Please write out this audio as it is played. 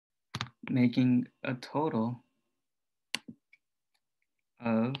making a total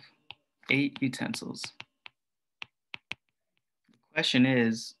of 8 utensils. The question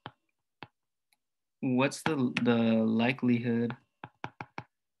is, what's the likelihood,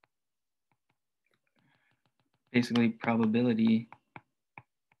 basically probability,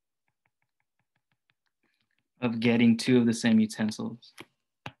 of getting 2 of the same utensils?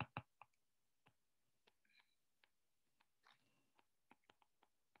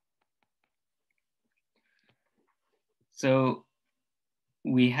 So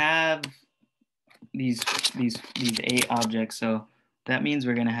we have these 8 objects, so that means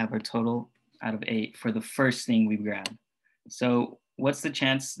we're going to have our total out of 8 for the first thing we grab. So what's the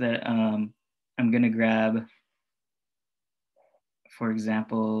chance that I'm going to grab, for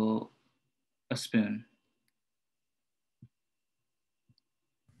example, a spoon?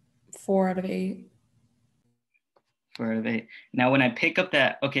 4 out of 8. 4 out of 8. Now, when I pick up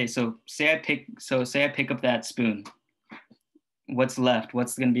that, okay, so say I pick up that spoon. What's left?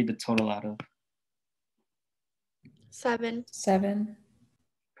 What's going to be the total out of? 7. 7.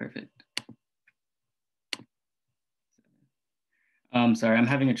 Perfect. Sorry, I'm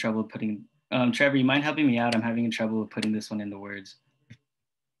having a trouble putting. Trevor, you mind helping me out? I'm having trouble with putting this one into words.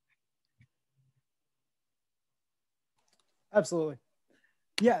 Absolutely.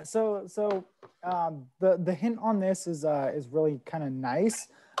 Yeah. So the hint on this is really kind of nice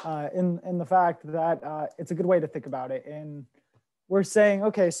in the fact that it's a good way to think about it. And we're saying,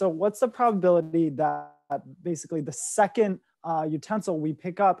 okay, so what's the probability that basically the second utensil we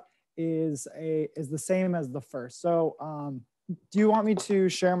pick up is the same as the first? So do you want me to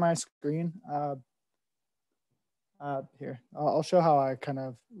share my screen? Here, I'll show how I kind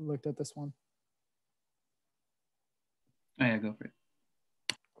of looked at this one. Oh yeah, go for it.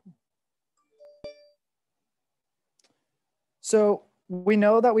 So we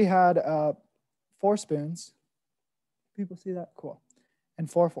know that we had 4 spoons. People see that? Cool.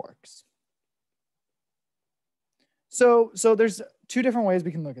 And 4 forks. So there's 2 different ways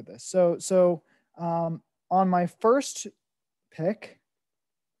we can look at this. So on my first pick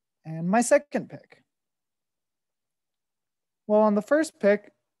and my second pick. Well, on the first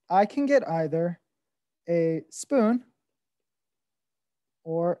pick, I can get either a spoon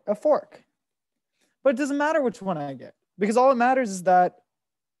or a fork. But it doesn't matter which one I get, because all it matters is that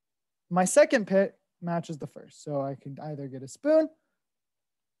my second pick matches the first. So I can either get a spoon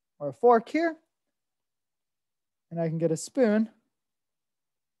or a fork here, and I can get a spoon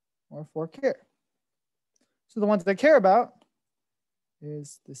or a fork here. So the ones that I care about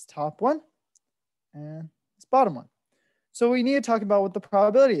is this top one and this bottom one. So we need to talk about what the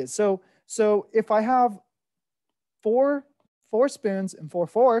probability is. So if I have four spoons and 4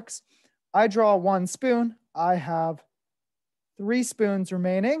 forks, I draw 1 spoon, I have 3 spoons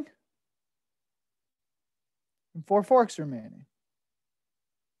remaining and 4 forks remaining.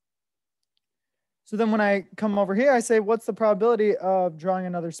 So then when I come over here, I say, what's the probability of drawing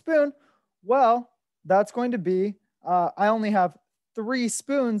another spoon? Well, that's going to be, I only have 3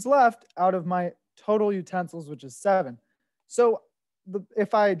 spoons left out of my total utensils, which is 7. So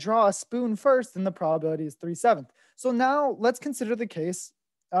if I draw a spoon first, then the probability is 3/7. So now let's consider the case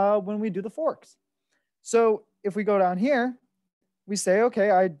when we do the forks. So if we go down here, we say,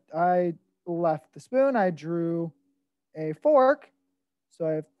 okay, I left the spoon, I drew a fork. So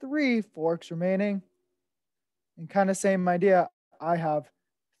I have 3 forks remaining. And kind of same idea, I have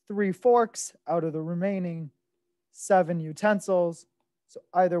 3 forks out of the remaining 7 utensils. So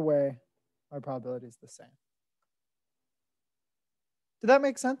either way, my probability is the same. Did that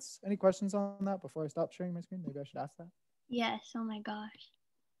make sense? Any questions on that before I stop sharing my screen? Maybe I should ask that. Yes. Oh my gosh.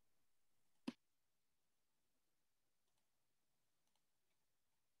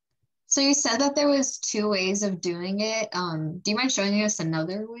 So you said that there was 2 ways of doing it. Do you mind showing us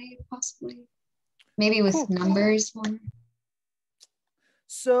another way, possibly? Maybe with numbers one.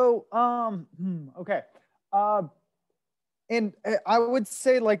 So, okay. And I would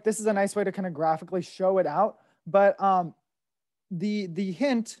say like this is a nice way to kind of graphically show it out. But the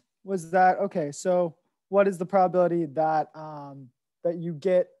hint was that, okay, so what is the probability that that you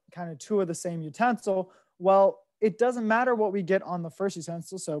get kind of 2 of the same utensil? Well, it doesn't matter what we get on the first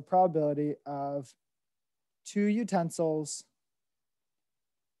utensil. So probability of 2 utensils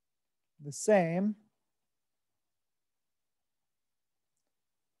the same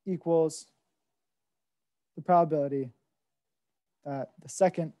equals the probability that the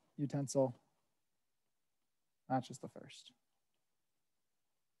second utensil matches the first.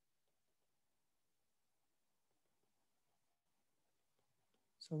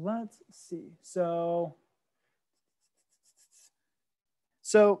 So let's see. So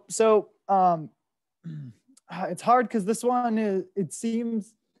It's hard because this one is, it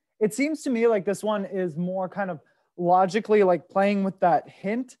seems to me like this one is more kind of logically like playing with that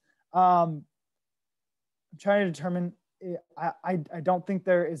hint. I'm trying to determine, I don't think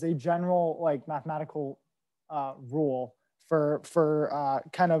there is a general like mathematical rule for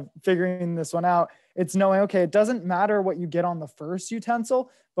kind of figuring this one out. It's knowing, okay, it doesn't matter what you get on the first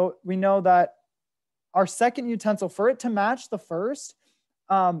utensil, but we know that our second utensil, for it to match the first,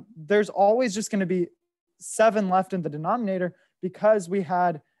 there's always just going to be 7 left in the denominator because we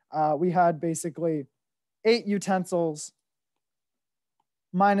had basically 8 utensils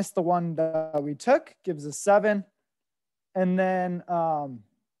minus the one that we took gives us 7. And then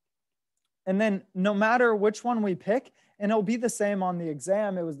no matter which one we pick, and it'll be the same on the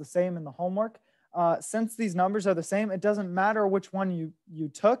exam, it was the same in the homework. Since these numbers are the same, it doesn't matter which one you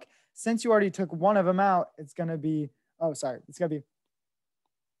took. Since you already took one of them out, it's going to be,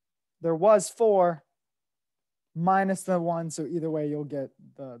 there was 4 minus the 1. So either way, you'll get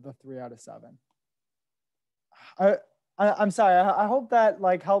the 3 out of 7. I'm sorry. I hope that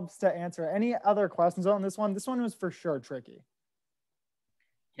like helps to answer. Any other questions on this one? This one was for sure tricky.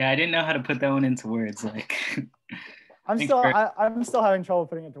 Yeah, I didn't know how to put that one into words. Like, I'm still having trouble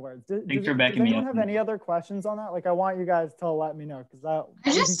putting it into words. Does anyone have any other questions on that? Like, I want you guys to let me know because I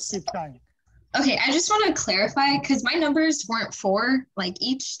just keep trying. Okay, I just want to clarify because my numbers weren't 4 like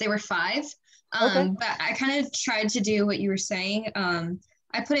each; they were 5. Okay. But I kind of tried to do what you were saying.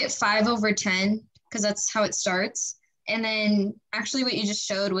 I put it 5 over 10 because that's how it starts. And then actually what you just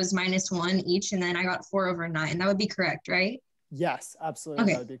showed was minus 1 each. And then I got 4 over 9. That would be correct, right? Yes, absolutely.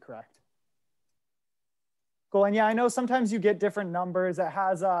 Okay. That would be correct. Cool. And yeah, I know sometimes you get different numbers. It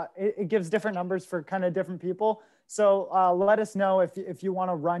has, it gives different numbers for kind of different people. So let us know if you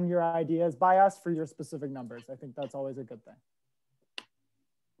want to run your ideas by us for your specific numbers. I think that's always a good thing.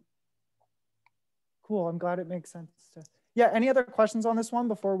 Cool. I'm glad it makes sense. Yeah. Any other questions on this one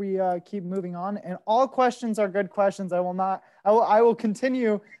before we keep moving on? And all questions are good questions. I will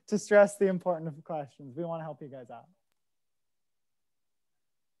continue to stress the importance of questions. We want to help you guys out.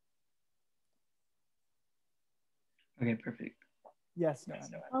 Okay, perfect. Yes.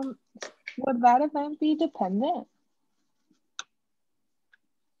 Would that event be dependent?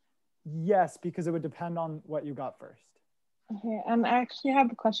 Yes, because it would depend on what you got first. Okay, and I actually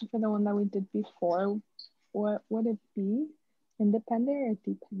have a question for the one that we did before. What would it be? Independent or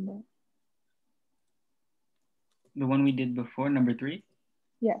dependent? The one we did before, number 3?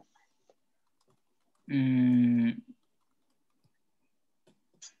 Yes.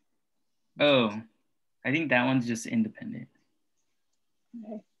 Oh, I think that one's just independent.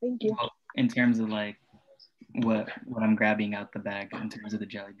 Okay, thank you. Well, in terms of like what I'm grabbing out the bag in terms of the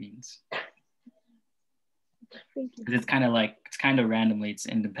jelly beans. Thank you. It's kind of randomly, it's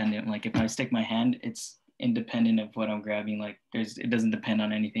independent. Like if I stick my hand, it's independent of what I'm grabbing. Like it doesn't depend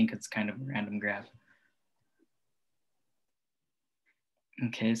on anything because it's kind of a random grab.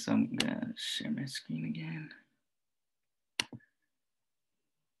 Okay, so I'm gonna share my screen again.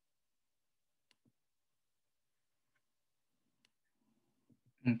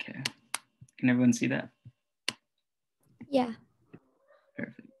 Okay, can everyone see that? Yeah.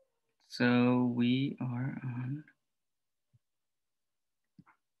 Perfect. So we are on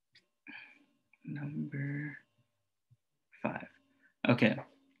number 5. Okay.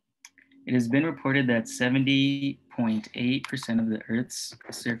 It has been reported that 70.8% of the Earth's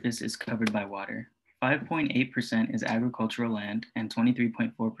surface is covered by water. 5.8% is agricultural land and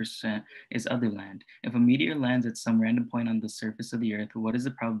 23.4% is other land. If a meteor lands at some random point on the surface of the Earth, what is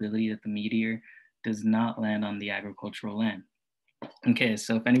the probability that the meteor does not land on the agricultural land? Okay,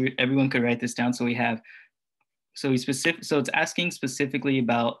 so if everyone could write this down. So it's asking specifically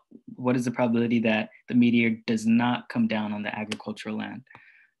about what is the probability that the meteor does not come down on the agricultural land.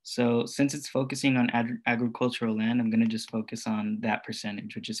 So since it's focusing on agricultural land, I'm gonna just focus on that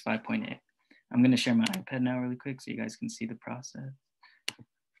percentage, which is 5.8. I'm gonna share my iPad now really quick so you guys can see the process.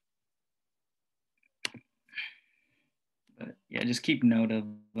 But yeah, just keep note of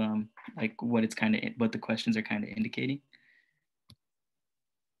like what the questions are kind of indicating.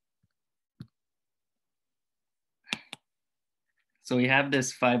 So we have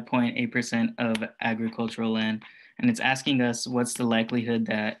this 5.8% of agricultural land, and it's asking us what's the likelihood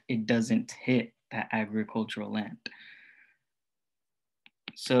that it doesn't hit that agricultural land.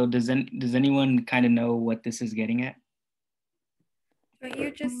 So does anyone kind of know what this is getting at? Don't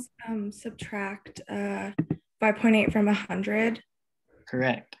you just subtract 5.8 from 100?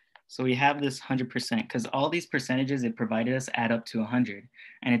 Correct. So we have this 100% because all these percentages it provided us add up to 100.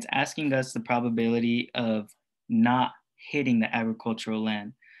 And it's asking us the probability of not hitting the agricultural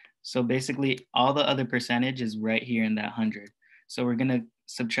land. So basically all the other percentage is right here in that 100. So we're gonna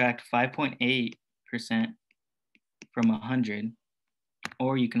subtract 5.8% from 100,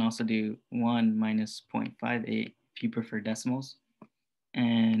 or you can also do 1 minus 0.58 if you prefer decimals.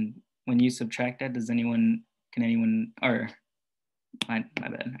 And when you subtract that, can anyone, or my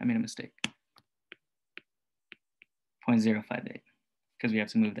bad, I made a mistake. 0.058, because we have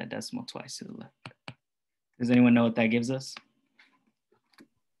to move that decimal twice to the left. Does anyone know what that gives us?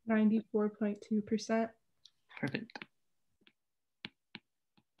 94.2%. Perfect.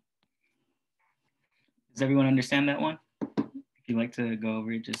 Does everyone understand that one? If you'd like to go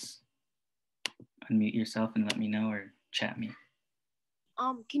over it, just unmute yourself and let me know, or chat me.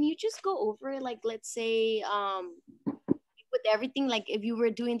 Can you just go over it? Like, let's say, with everything, like if you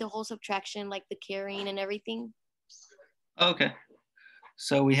were doing the whole subtraction, like the carrying and everything. Okay.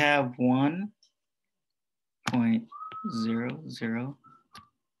 So we have 1.00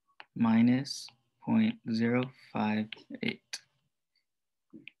 minus 0.058.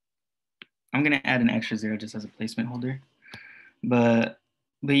 I'm gonna add an extra 0 just as a placement holder, but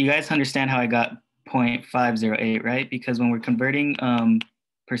you guys understand how I got 0.508, right? Because when we're converting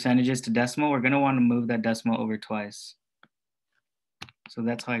percentages to decimal, we're gonna want to move that decimal over twice. So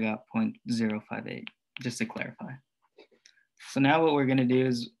that's how I got 0.058, just to clarify. So now what we're gonna do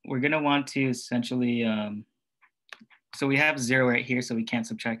is we're gonna want to essentially, so we have 0 right here, so we can't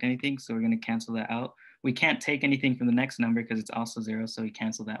subtract anything. So we're gonna cancel that out. We can't take anything from the next number because it's also 0, so we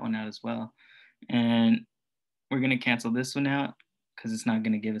cancel that one out as well. And we're gonna cancel this one out because it's not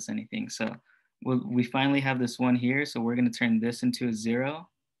gonna give us anything. So we finally have this one here, so we're gonna turn this into a 0.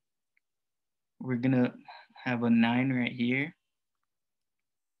 We're gonna have a 9 right here.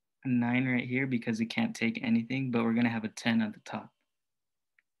 A 9 right here because it can't take anything, but we're gonna have a 10 at the top.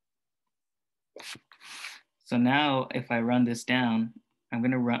 So now if I run this down, I'm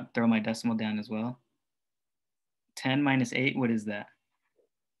gonna throw my decimal down as well. 10 minus 8, what is that?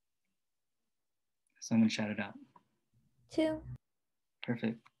 Someone shout it out. 2.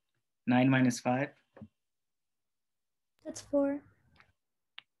 Perfect. 9 minus 5? That's 4.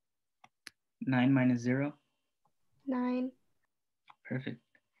 9 minus 0? 9. Perfect.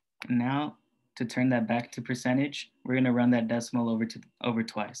 Now to turn that back to percentage, we're gonna run that decimal over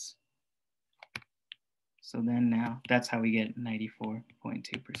twice. So then now that's how we get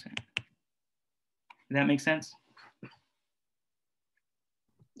 94.2%. Does that make sense?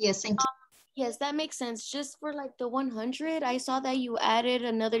 Yes, thank you. Yes, that makes sense. Just for like the 100, I saw that you added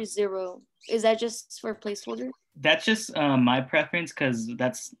another 0. Is that just for placeholder? That's just my preference, because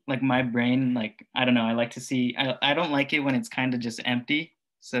that's like my brain, like, I don't know, I like to see, I don't like it when it's kind of just empty.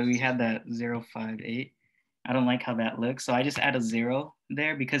 So we had that 0.58. I don't like how that looks. So I just add a 0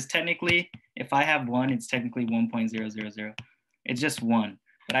 there, because technically if I have 1, it's technically 1.000. It's just 1.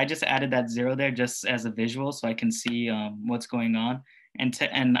 But I just added that 0 there just as a visual so I can see what's going on.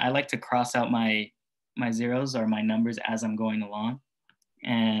 And I like to cross out my zeros or my numbers as I'm going along.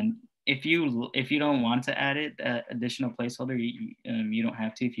 And if you don't want to add it, additional placeholder, you don't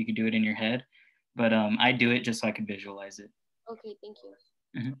have to if you could do it in your head. But I do it just so I can visualize it. Okay, thank you.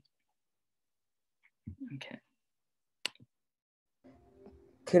 Mm-hmm. Okay.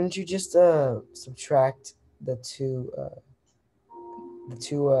 Couldn't you just subtract the two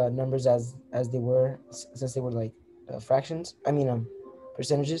numbers as they were, since they were like fractions? I mean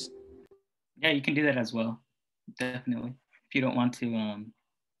percentages. Yeah, you can do that as well. Definitely. If you don't want to,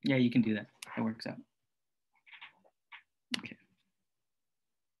 yeah, you can do that. That works out. Okay.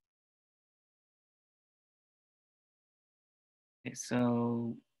 Okay,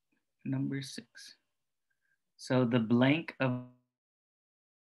 so number 6. So the blank of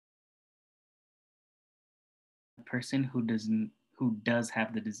a person who does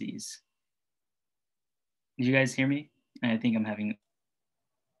have the disease. Did you guys hear me? I think I'm having.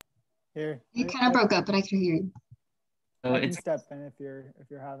 Here. You kind of broke up, but I could hear you. So I can step in if you're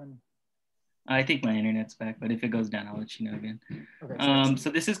having. I think my internet's back, but if it goes down, I'll let you know again. Okay. So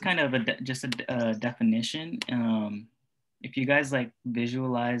this is kind of just a definition. If you guys like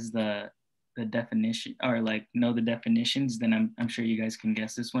visualize the definition, or like know the definitions, then I'm sure you guys can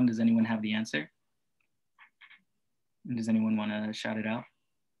guess this one. Does anyone have the answer? And does anyone want to shout it out?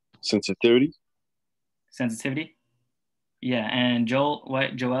 Sensitivity. Sensitivity? Yeah, and Joel, why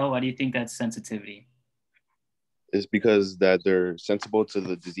do you think that's sensitivity? It's because that they're sensible to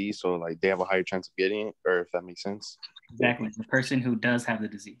the disease, so like they have a higher chance of getting it, or if that makes sense. Exactly, the person who does have the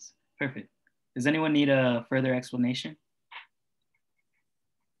disease. Perfect. Does anyone need a further explanation?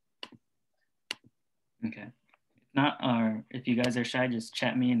 Okay. not, or if you guys are shy, just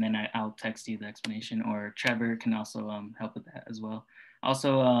chat me and then I'll text you the explanation, or Trevor can also help with that as well.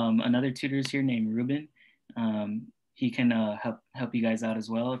 Also, another tutor is here named Ruben. He can help you guys out as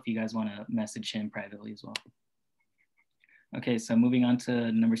well if you guys want to message him privately as well. Okay, so moving on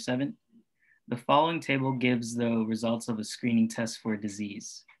to number 7. The following table gives the results of a screening test for a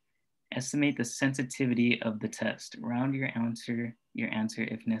disease. Estimate the sensitivity of the test. Round your answer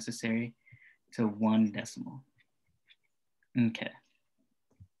if necessary to 1 decimal. Okay.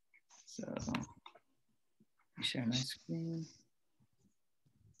 So let me share my screen.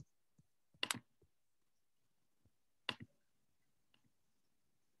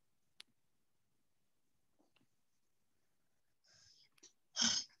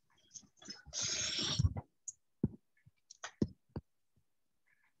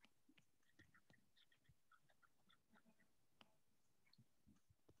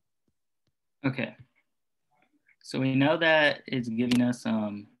 Okay, so we know that it's giving us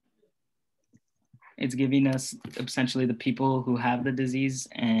essentially the people who have the disease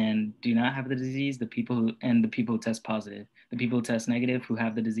and do not have the disease, the people who test positive, the people who test negative who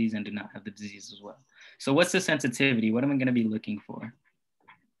have the disease and do not have the disease as well. So what's the sensitivity? What am I going to be looking for?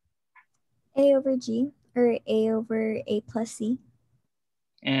 A over G, or A over A plus C.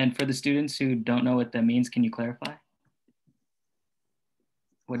 And for the students who don't know what that means, can you clarify?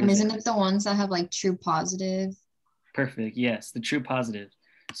 What is Isn't it the ones that have like true positive? Perfect. Yes, the true positive.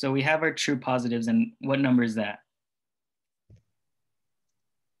 So we have our true positives, and what number is that?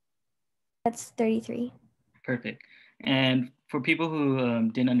 That's 33. Perfect. And for people who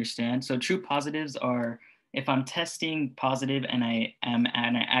didn't understand, so true positives are if I'm testing positive and I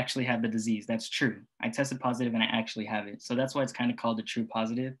actually have the disease. That's true. I tested positive and I actually have it. So that's why it's kind of called a true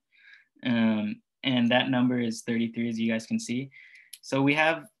positive. And that number is 33, as you guys can see. So we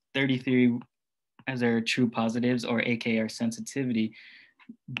have 33 as our true positives, or aka our sensitivity.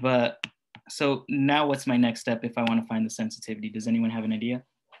 But so now what's my next step if I want to find the sensitivity? Does anyone have an idea?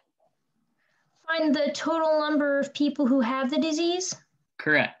 Find the total number of people who have the disease?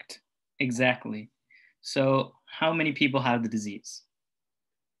 Correct. Exactly. So how many people have the disease?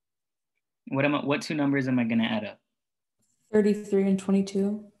 What 2 numbers am I going to add up? 33 and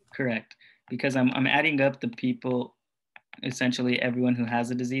 22. Correct. Because I'm adding up the people, essentially everyone who has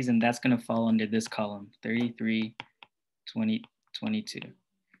the disease, and that's going to fall under this column, 33, 20, 22.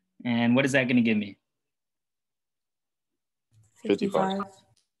 And what is that going to give me? 55.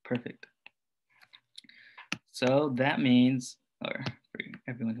 Perfect. So that means, or for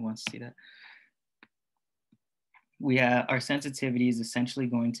everyone who wants to see that, we have our sensitivity is essentially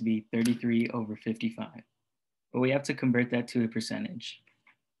going to be 33 over 55, but we have to convert that to a percentage.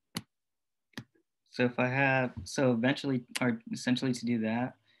 So if I have, so eventually, or essentially to do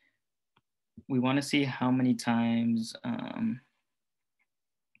that, we want to see how many times.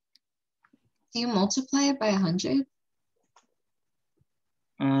 Do you multiply it by 100?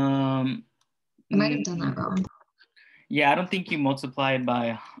 I might have done that wrong. Yeah, I don't think you multiply it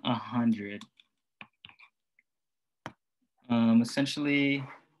by 100. Essentially,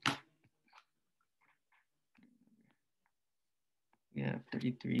 yeah,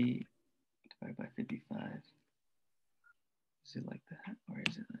 33 divided by 55. Is it like that, or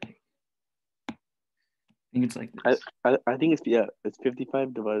is it like? I think it's like this. I think it's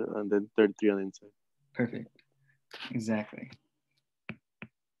 55 divided and then 33 on the inside. Perfect. Exactly.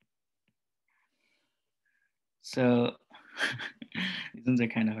 So these ones are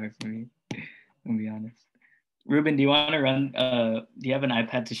kind of hard for me, I'll be honest. Ruben, do you want to run? Do you have an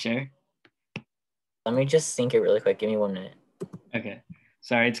iPad to share? Let me just sync it really quick. Give me 1 minute. Okay.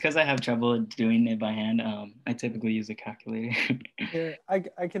 Sorry, it's because I have trouble doing it by hand. I typically use a calculator. Here, I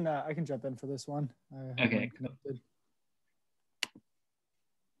can jump in for this one. Okay. Connected.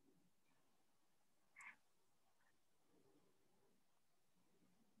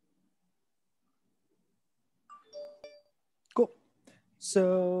 Cool.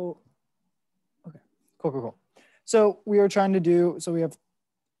 So, okay, cool. So we are trying to do, so we have,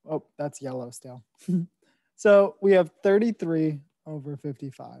 oh, that's yellow still. So we have 33 over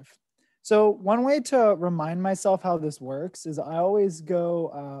 55. So one way to remind myself how this works is I always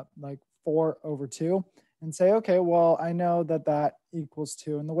go like 4 over 2 and say, okay, well, I know that that equals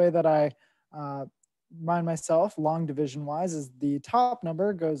 2. And the way that I remind myself long division wise is the top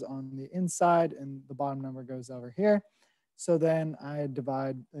number goes on the inside and the bottom number goes over here. So then I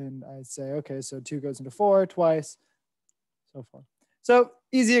divide and I say, okay, so 2 goes into 4 twice, so forth. So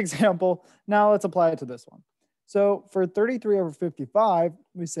easy example. Now let's apply it to this one. So for 33 over 55,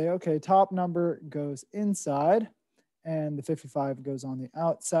 we say, okay, top number goes inside and the 55 goes on the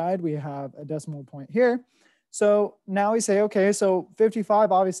outside. We have a decimal point here. So now we say, okay, so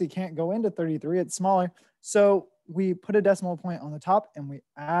 55 obviously can't go into 33, it's smaller. So we put a decimal point on the top and we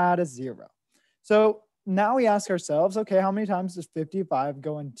add a 0. So now we ask ourselves, okay, how many times does 55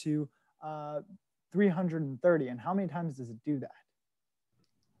 go into 330? And how many times does it do that?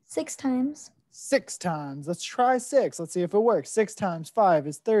 6 times. 6 times. Let's try 6. Let's see if it works. 6 times 5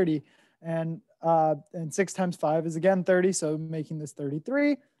 is 30. And 6 times 5 is again 30. So making this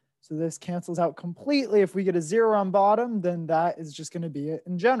 33. So this cancels out completely. If we get a 0 on bottom, then that is just going to be it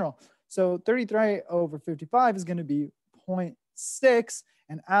in general. So 33 over 55 is going to be 0.6.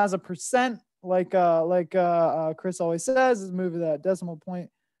 And as a percent, like Chris always says, is move that decimal point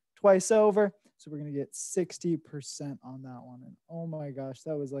twice over. So we're going to get 60% on that one. And oh my gosh,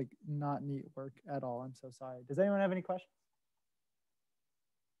 that was like not neat work at all. I'm so sorry. Does anyone have any questions?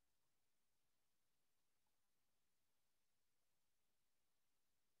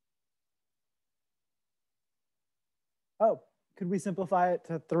 Oh, could we simplify it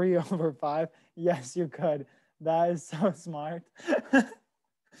to 3 over 5? Yes, you could. That is so smart.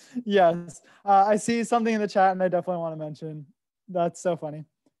 Yes, I see something in the chat and I definitely want to mention. That's so funny.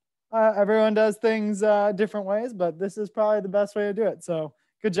 Everyone does things different ways, but this is probably the best way to do it. So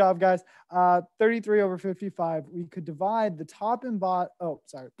good job, guys. 33 over 55, we could divide the top and bottom. Oh,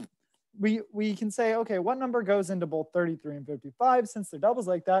 sorry. We can say, okay, what number goes into both 33 and 55? Since they're doubles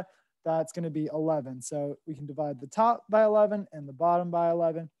like that, that's going to be 11. So we can divide the top by 11 and the bottom by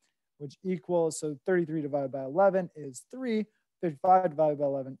 11, which equals, so 33 divided by 11 is 3. 55 divided by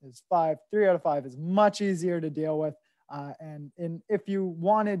 11 is 5. 3 out of 5 is much easier to deal with. And if you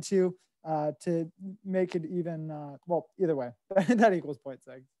wanted to make it even, well, either way, that equals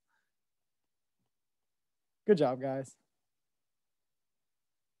 0.6. Good job, guys.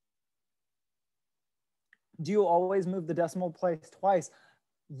 Do you always move the decimal place twice?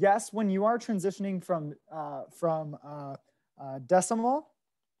 Yes, when you are transitioning from decimal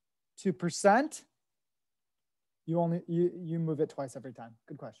to percent, you move it twice every time.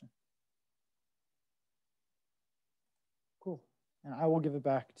 Good question. Cool. And I will give it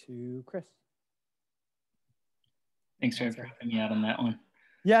back to Chris. Thanks for helping me out on that one.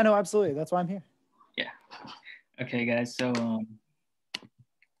 Yeah, no, absolutely. That's why I'm here. Yeah. Okay, guys. So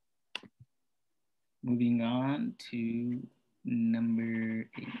moving on to number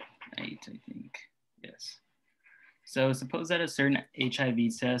 8, I think. Yes. So suppose that a certain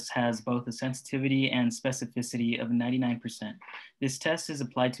HIV test has both a sensitivity and specificity of 99%. This test is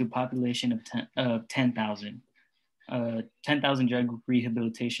applied to a population of 10,000. 10,000 drug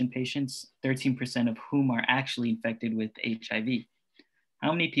rehabilitation patients, 13% of whom are actually infected with HIV.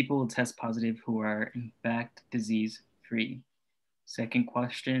 How many people will test positive who are in fact disease-free? Second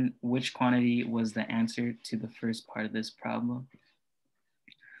question, which quantity was the answer to the first part of this problem?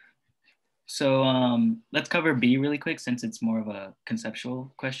 So let's cover B really quick since it's more of a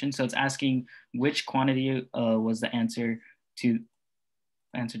conceptual question. So it's asking which quantity was the answer to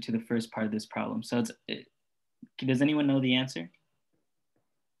the first part of this problem. So does anyone know the answer?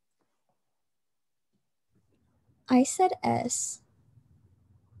 I said S.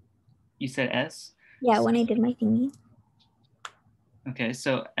 You said S? Yeah, when I did my thingy. Okay,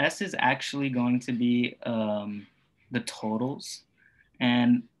 so S is actually going to be the totals,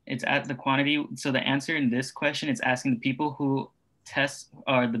 and it's at the quantity. So the answer in this question is asking the people who test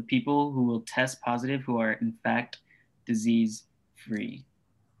are the people who will test positive who are in fact disease-free.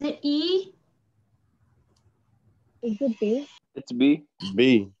 The E? Is it B? It's B.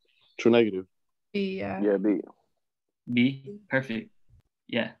 B. True negative. B, yeah. Yeah, B. B, perfect.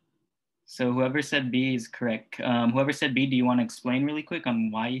 Yeah. So whoever said B is correct. Whoever said B, do you want to explain really quick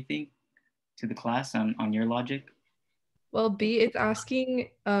on why you think to the class on your logic? Well, B, it's asking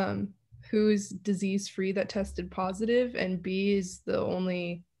who's disease-free that tested positive, and B is the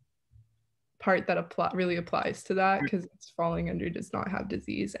only part that really applies to that because it's falling under does not have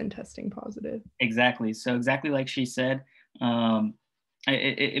disease and testing positive. Exactly. So exactly like she said,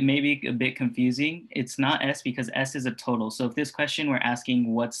 it may be a bit confusing. It's not S because S is a total. So if this question we're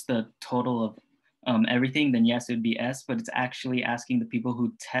asking what's the total of everything, then yes, it would be S, but it's actually asking the people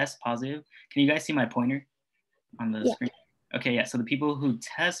who test positive. Can you guys see my pointer on the screen? Okay, yeah, so the people who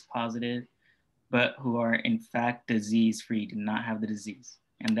test positive, but who are in fact disease-free, do not have the disease.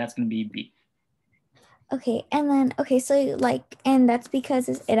 And that's gonna be B. Okay, and then, okay, so like, and that's because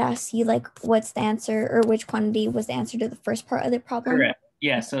it asks you like, what's the answer or which quantity was the answer to the first part of the problem? Correct.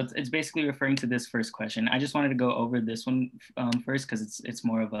 Yeah, so it's basically referring to this first question. I just wanted to go over this one first because it's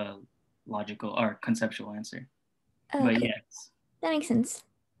more of a logical or conceptual answer. Okay. But yes. That makes sense.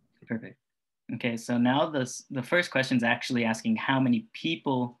 Perfect. Okay, so now the first question is actually asking how many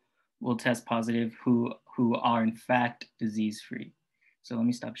people will test positive who who are in fact disease-free. So let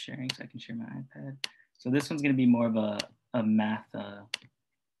me stop sharing so I can share my iPad. So this one's gonna be more of a math one.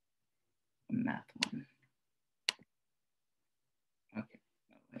 Okay,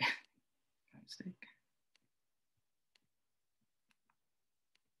 no way. Mistake.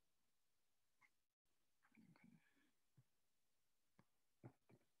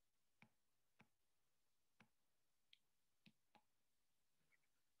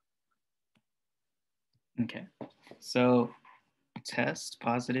 Okay, so test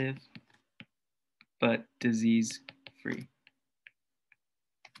positive, but disease free.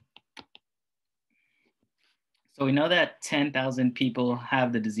 So we know that 10,000 people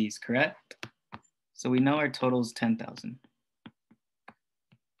have the disease, correct? So we know our total is 10,000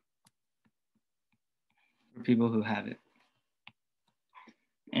 for people who have it.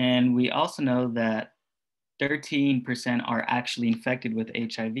 And we also know that 13% are actually infected with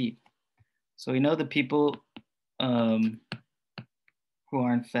HIV. So we know the people who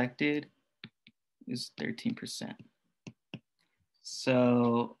are infected is 13%.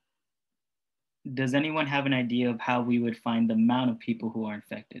 So does anyone have an idea of how we would find the amount of people who are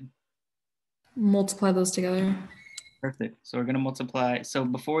infected? Multiply those together. Perfect. So we're gonna multiply. So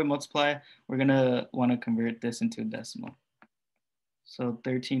before we multiply, we're gonna wanna convert this into a decimal. So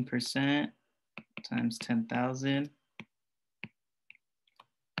 13% times 10,000.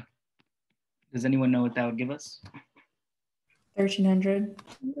 Does anyone know what that would give us? 1,300.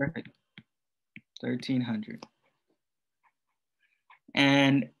 Perfect. 1,300.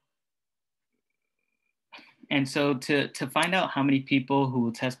 And so to find out how many people who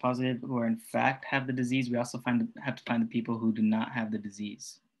will test positive who are in fact have the disease, we also have to find the people who do not have the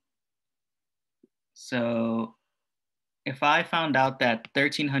disease. So if I found out that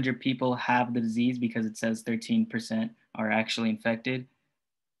 1,300 people have the disease because it says 13% are actually infected,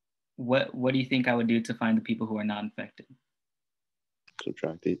 what do you think I would do to find the people who are not infected?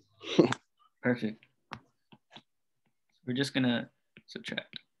 Subtract it. Perfect. We're just gonna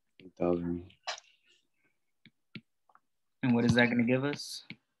subtract. 8,000. And what is that gonna give us?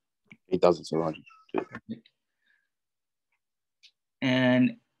 8,700. Perfect.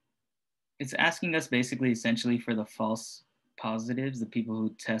 And it's asking us basically essentially for the false positives, the people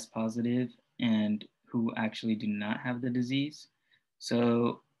who test positive and who actually do not have the disease.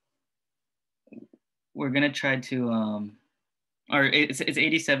 So we're gonna try to, or it's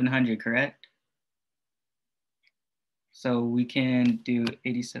 8,700, correct? So we can do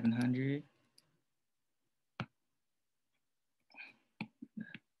 8,700.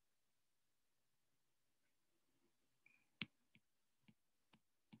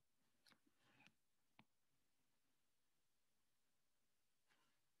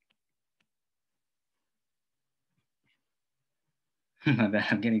 My bad,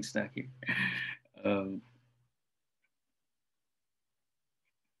 I'm getting stuck here. You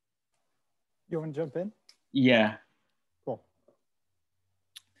want to jump in? Yeah. Cool.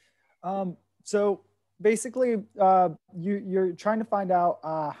 So basically, you're trying to find out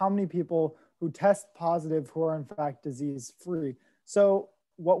how many people who test positive who are in fact disease free. So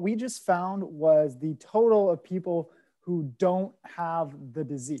what we just found was the total of people who don't have the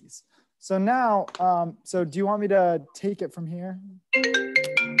disease. So now, so do you want me to take it from here? Sorry,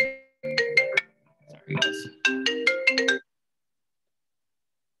 guys. Okay,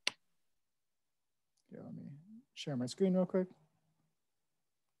 let me share my screen real quick.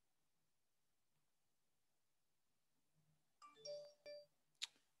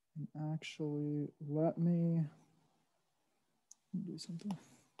 And actually, let me do something.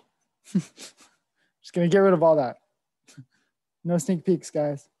 Just gonna get rid of all that. No sneak peeks,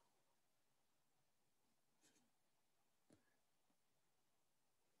 guys.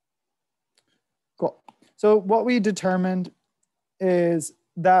 Cool. So what we determined is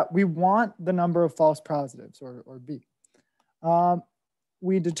that we want the number of false positives, or B.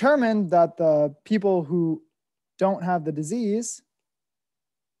 We determined that the people who don't have the disease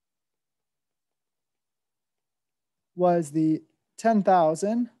was the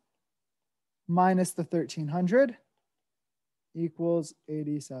 10,000 minus the 1,300 equals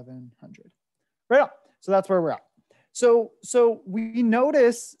 8,700. Right on. So that's where we're at. So we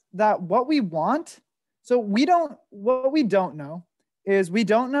notice that what we want, what we don't know is we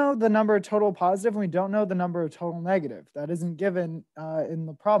don't know the number of total positive and we don't know the number of total negative. That isn't given in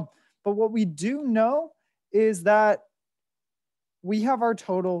the problem. But what we do know is that we have our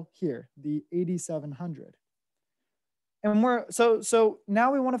total here, the 8,700. And so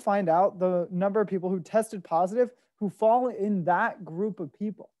now we want to find out the number of people who tested positive who fall in that group of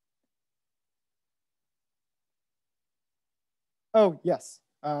people. Oh, yes.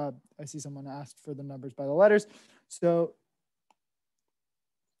 I see someone asked for the numbers by the letters. So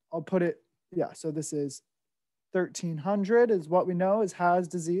I'll put it, yeah, so this is 1,300 is what we know is has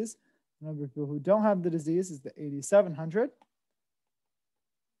disease. The number of people who don't have the disease is the 8,700.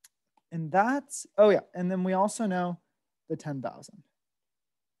 And that's, oh yeah, and then we also know the 10,000.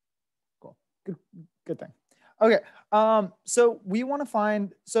 Cool, good thing. Okay, so we want to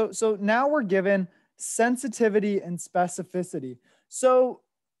find, so now we're given sensitivity and specificity. So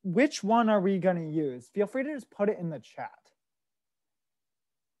which one are we going to use? Feel free to just put it in the chat.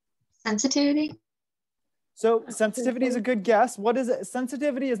 Sensitivity. So sensitivity is a good guess. What is it?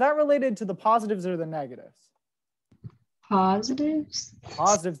 Sensitivity, is that related to the positives or the negatives? Positives.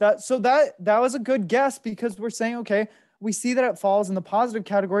 Positives. That was a good guess, because we're saying, okay, we see that it falls in the positive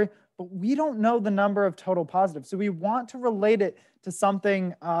category, but we don't know the number of total positives. So we want to relate it to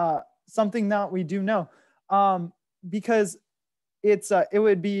something something that we do know, because it's it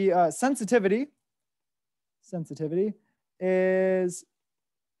would be sensitivity. Sensitivity is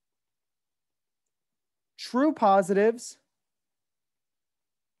true positives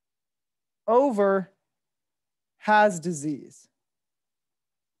over has disease.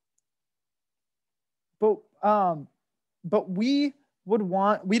 But we would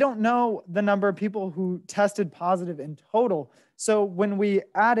want, we don't know the number of people who tested positive in total. So when we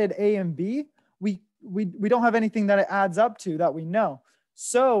added A and B, we don't have anything that it adds up to that we know.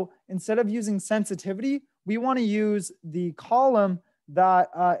 So instead of using sensitivity, we want to use the column that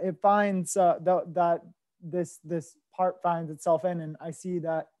it finds that this part finds itself in. And I see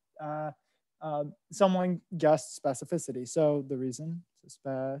that someone guessed specificity. So the reason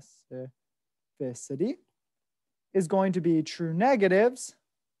specificity is going to be true negatives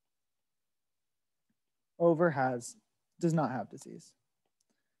over does not have disease.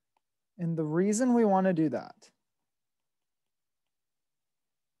 And the reason we want to do that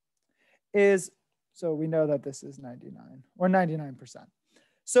is, so we know that this is 99 or 99%.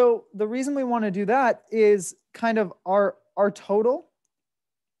 So the reason we want to do that is kind of our total.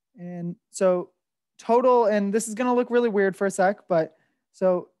 And so total, and this is going to look really weird for a sec, but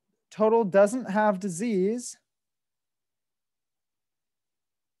so total doesn't have disease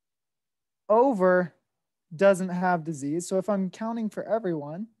over doesn't have disease. So if I'm counting for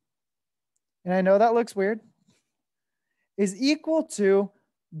everyone, and I know that looks weird, is equal to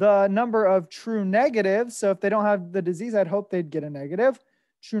the number of true negatives. So if they don't have the disease, I'd hope they'd get a negative.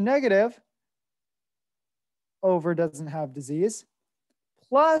 True negative over doesn't have disease,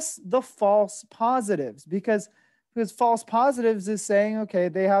 plus the false positives, because false positives is saying, okay,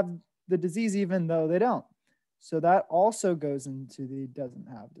 they have the disease even though they don't. So that also goes into the doesn't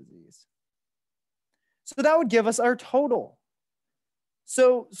have disease. So that would give us our total.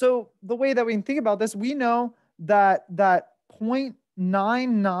 So the way that we can think about this, we know that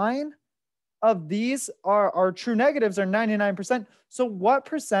 0.99 of these are true negatives, are 99%. So what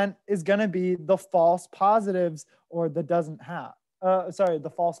percent is going to be the false positives or the doesn't have?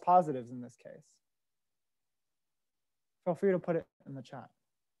 The false positives in this case. Feel free to put it in the chat.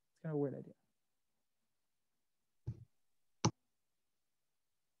 It's kind of a weird idea.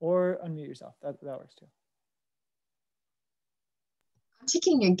 Or unmute yourself. That works too. I'm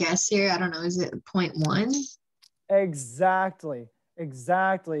taking a guess here. I don't know. Is it 0.1? Exactly. It's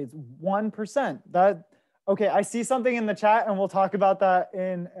 1%. That, okay, I see something in the chat, and we'll talk about that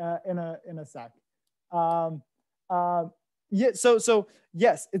in a sec. Yeah, so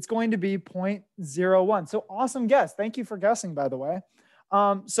yes, it's going to be 0.01. So awesome guess. Thank you for guessing, by the way.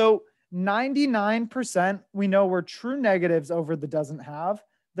 So 99% we know were true negatives over the doesn't have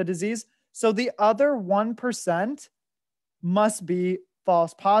the disease. So the other 1% must be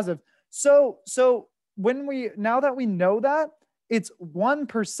false positive. So now that we know that, it's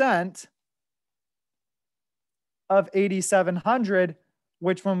 1% of 8,700,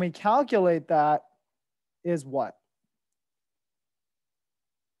 which when we calculate that is what?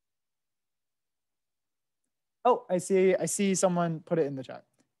 Oh, I see someone put it in the chat.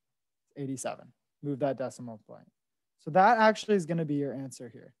 87. Move that decimal point. So that actually is going to be your answer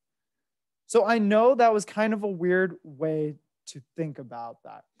here. So I know that was kind of a weird way to think about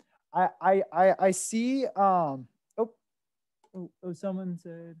that. I see someone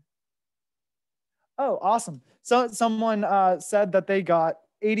said, oh, awesome. So someone said that they got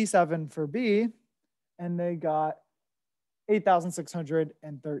 87 for B and they got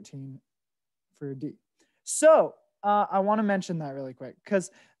 8,613 for D. So I want to mention that really quick,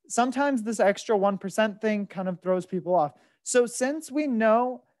 because sometimes this extra 1% thing kind of throws people off. So since we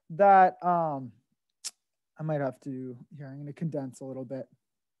know that, I might have to, here, I'm going to condense a little bit.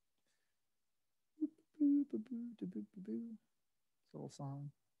 It's little song.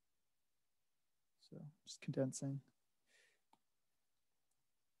 So just condensing.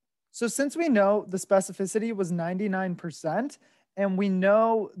 So since we know the specificity was 99%, and we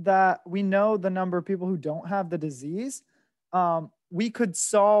know the number of people who don't have the disease, we could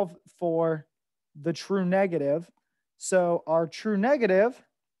solve for the true negative. So our true negative,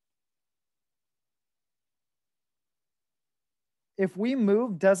 if we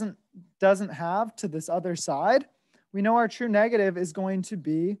move doesn't have to this other side, we know our true negative is going to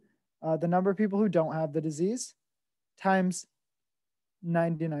be the number of people who don't have the disease times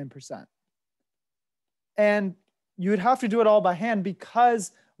 99%. And you would have to do it all by hand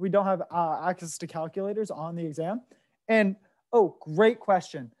because we don't have access to calculators on the exam. And, oh, great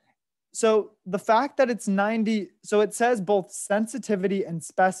question. So the fact that it's 90, so it says both sensitivity and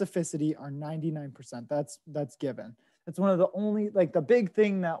specificity are 99%. That's given. That's one of the only, like the big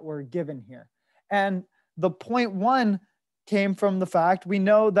thing that we're given here. And the 0.1 came from the fact we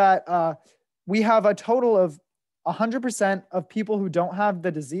know that we have a total of 100% of people who don't have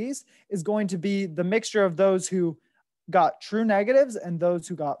the disease is going to be the mixture of those who got true negatives and those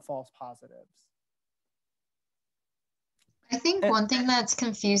who got false positives. I think one thing that's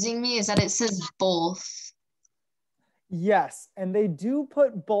confusing me is that it says both. Yes, and they do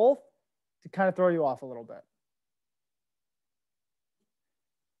put both to kind of throw you off a little bit.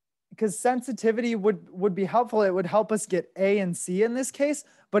 Because sensitivity would be helpful. It would help us get A and C in this case,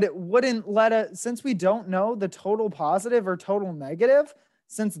 but it wouldn't let us, since we don't know the total positive or total negative,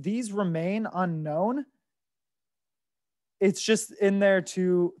 since these remain unknown, it's just in there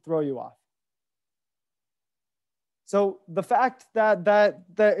to throw you off. So the fact that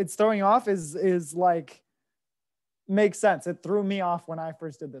it's throwing you off is like, makes sense. It threw me off when I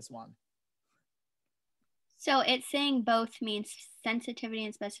first did this one. So it's saying both means sensitivity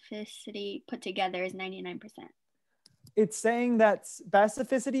and specificity put together is 99%. It's saying that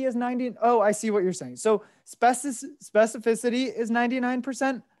specificity is 90. Oh, I see what you're saying. So specificity is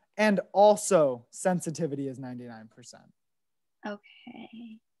 99% and also sensitivity is 99%.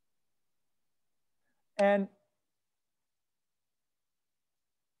 Okay. And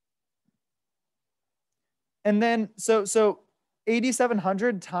then, so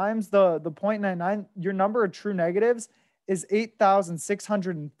 8,700 times the 0.99, your number of true negatives is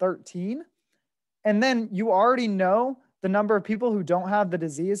 8,613. And then you already know the number of people who don't have the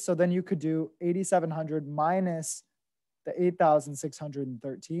disease. So then you could do 8,700 minus the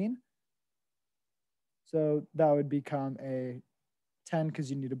 8,613. So that would become a 10 because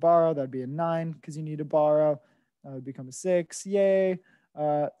you need to borrow. That'd be a 9 because you need to borrow. That would become a 6. Yay.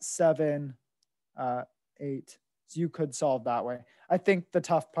 7, 8. So you could solve that way. I think the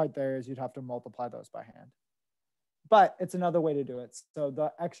tough part there is you'd have to multiply those by hand. But it's another way to do it. So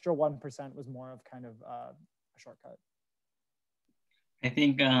the extra 1% was more of kind of a shortcut. I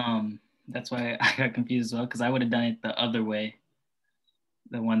think that's why I got confused as well, because I would have done it the other way,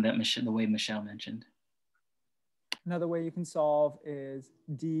 the way Michelle mentioned. Another way you can solve is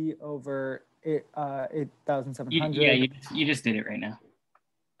D over 8,700. Yeah, you just did it right now.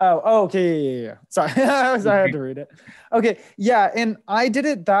 Oh, okay, yeah. Sorry, I had to read it. Okay, yeah, and I did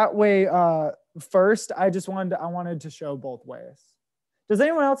it that way first. I wanted to show both ways. Does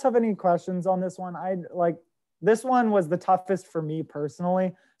anyone else have any questions on this one? This one was the toughest for me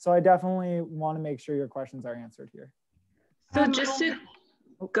personally, so I definitely want to make sure your questions are answered here. So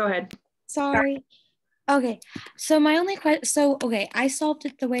go ahead. Sorry. Okay, so my only question, I solved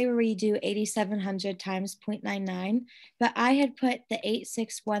it the way where we do 8,700 times 0.99, but I had put the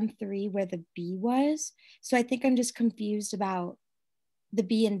 8,613 where the B was. So I think I'm just confused about the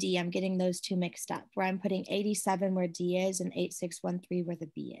B and D. I'm getting those two mixed up, where I'm putting 87 where D is and 8,613 where the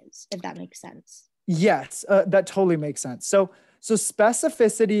B is, if that makes sense. Yes, that totally makes sense. So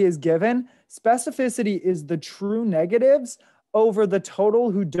specificity is given. Specificity is the true negatives over the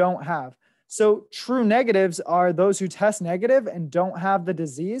total who don't have. So true negatives are those who test negative and don't have the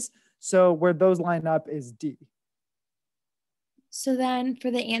disease. So where those line up is D. So then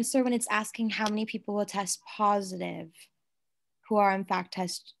for the answer, when it's asking how many people will test positive who are in fact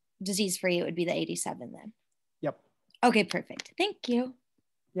disease-free, it would be the 87 then. Yep. Okay, perfect. Thank you.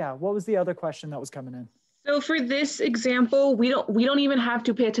 Yeah, what was the other question that was coming in? So for this example, we don't even have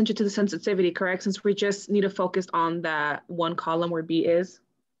to pay attention to the sensitivity, correct? Since we just need to focus on that one column where B is.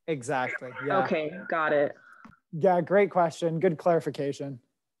 Exactly. Yeah. Okay, got it. Yeah, great question. Good clarification.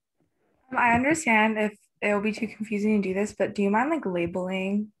 I understand if it will be too confusing to do this, but do you mind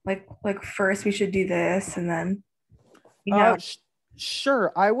labeling like first we should do this and then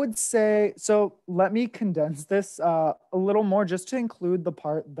Sure. I would say, so let me condense this a little more just to include the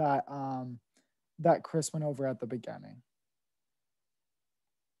part that that Chris went over at the beginning.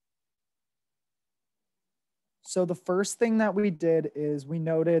 So the first thing that we did is we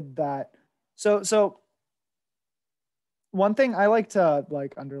noted that, so one thing I like to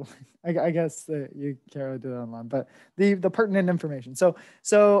like underline, I guess that you can't really do that online, but the pertinent information. So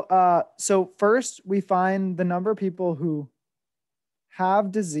first we find the number of people who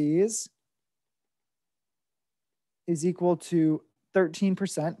have disease is equal to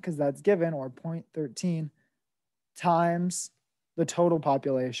 13%, because that's given, or 0.13 times the total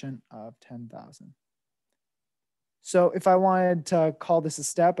population of 10,000. So if I wanted to call this a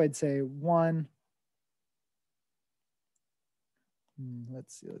step, I'd say one.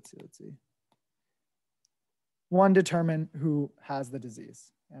 Let's see. One, determine who has the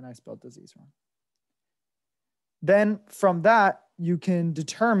disease. And I spelled disease wrong. Then from that, you can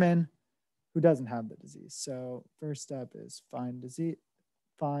determine who doesn't have the disease. So first step is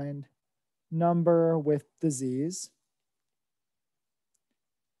find number with disease.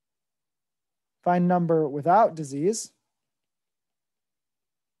 Find number without disease.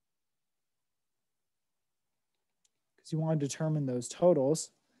 Because you want to determine those totals.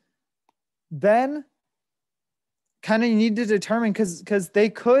 Then kind of you need to determine, because they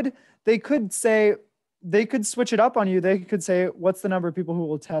could say, they could switch it up on you. They could say, what's the number of people who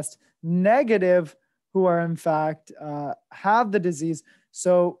will test negative who are in fact have the disease?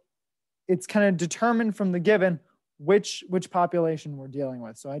 So it's kind of determined from the given which population we're dealing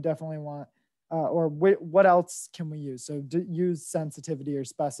with. So I definitely want, what else can we use? So use sensitivity or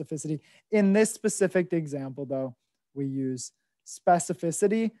specificity. In this specific example though, we use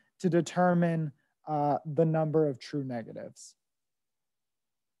specificity to determine the number of true negatives.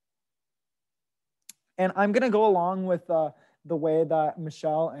 And I'm going to go along with the way that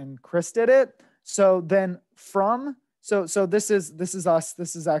Michelle and Chris did it. So then so this is us.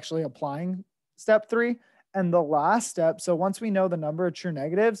 This is actually applying step 3. And the last step, so once we know the number of true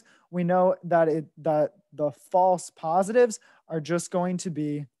negatives, we know that the false positives are just going to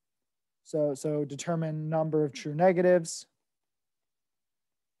be, so determine number of true negatives.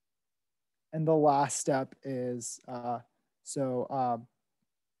 And the last step is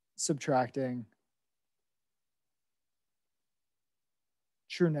subtracting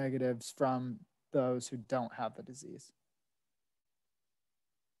true negatives from those who don't have the disease.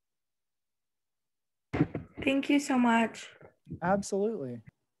 Thank you so much. Absolutely.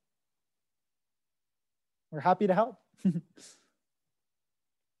 We're happy to help.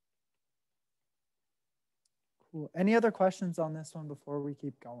 Cool. Any other questions on this one before we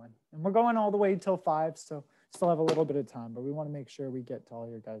keep going? And we're going all the way till 5, so still have a little bit of time, but we want to make sure we get to all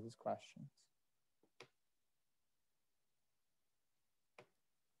your guys' questions.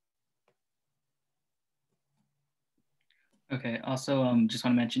 Okay, also just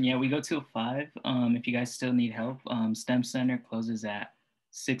want to mention, yeah, we go till 5. If you guys still need help, STEM Center closes at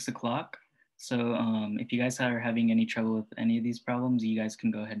 6 o'clock. So if you guys are having any trouble with any of these problems, you guys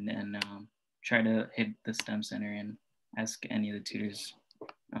can go ahead and try to hit the STEM Center and ask any of the tutors.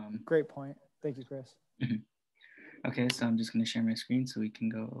 Great point. Thank you, Chris. Okay, so I'm just going to share my screen so we can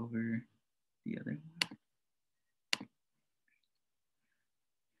go over the other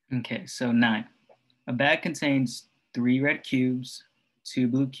one. Okay, so 9. A bag contains 3 red cubes, 2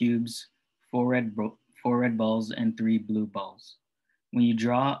 blue cubes, 4 red balls, and 3 blue balls. When you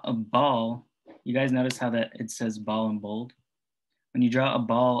draw a ball, you guys notice how that it says ball in bold? When you draw a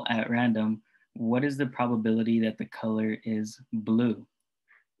ball at random, what is the probability that the color is blue?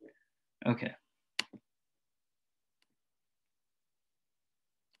 Okay.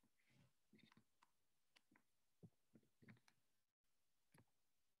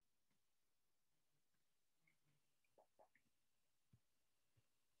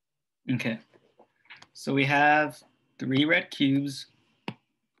 Okay, so we have 3 red cubes.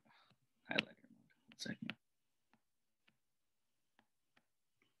 Highlighter mode, 1 second.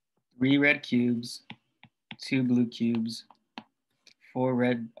 3 red cubes, 2 blue cubes, 4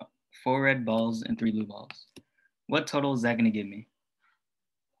 red balls, and 3 blue balls. What total is that going to give me?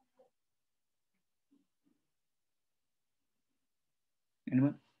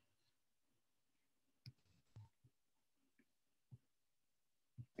 Anyone?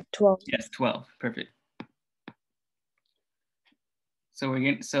 Yes, 12. Perfect. So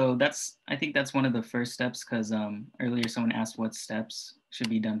I think that's one of the first steps, because earlier someone asked what steps should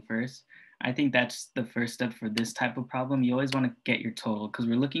be done first. I think that's the first step for this type of problem. You always want to get your total, because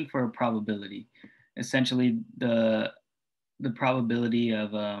we're looking for a probability. Essentially, the probability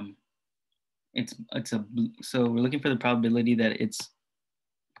of so we're looking for the probability that it's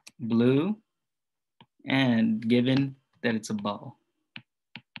blue, and given that it's a ball,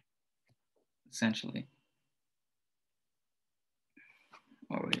 essentially.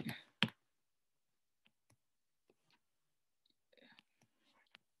 Or wait.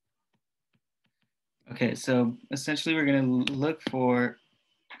 Okay, so essentially we're gonna look for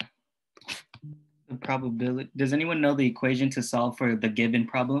the probability. Does anyone know the equation to solve for the given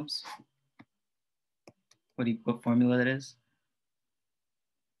problems? What formula that is?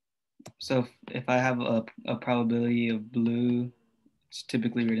 So if I have a probability of blue, it's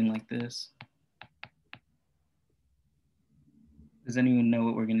typically written like this. Does anyone know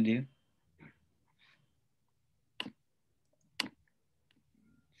what we're gonna do?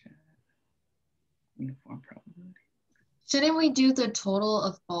 Uniform probability. Shouldn't we do the total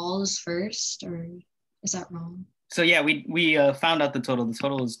of balls first, or is that wrong? So yeah, we found out the total. The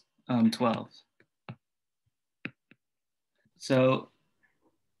total is 12. So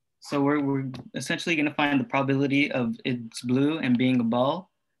we're essentially going to find the probability of it's blue and being a ball,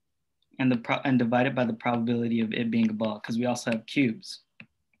 and divide it by the probability of it being a ball, because we also have cubes.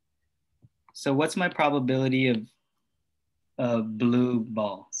 So what's my probability of a blue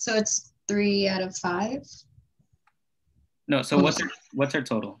ball? So it's 3 out of 5. No. So what's our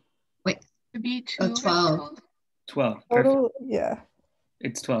total? Wait. To be 12. 12. Total, Perfect. yeah.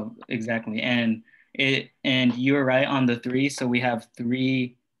 It's 12 exactly, and you were right on the 3. So we have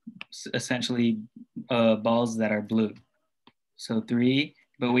 3 essentially balls that are blue. So 3,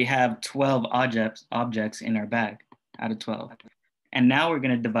 but we have 12 objects in our bag out of 12. And now we're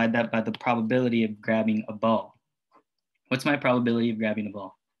going to divide that by the probability of grabbing a ball. What's my probability of grabbing a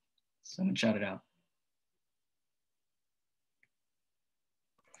ball? Someone shout it out.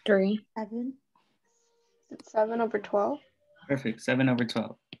 3. 7. It's 7/12. Perfect,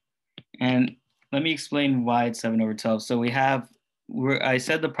 7/12. And let me explain why it's 7/12. So I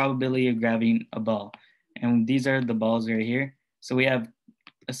said the probability of grabbing a ball, and these are the balls right here. So we have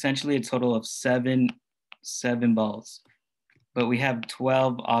essentially a total of seven balls, but we have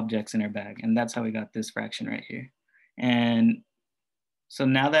 12 objects in our bag, and that's how we got this fraction right here. And so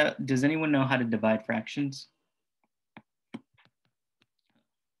now does anyone know how to divide fractions?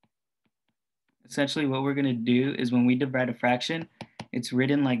 Essentially what we're gonna do is when we divide a fraction, it's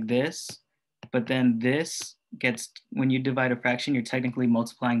written like this, but then this when you divide a fraction, you're technically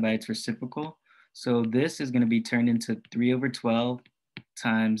multiplying by its reciprocal. So this is gonna be turned into 3/12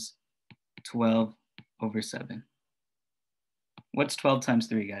 times 12/7. What's 12 times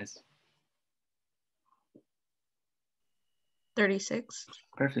 3, guys? 36.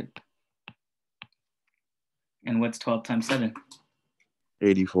 Perfect. And what's 12 times 7?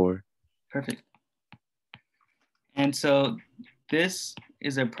 84. Perfect. And so this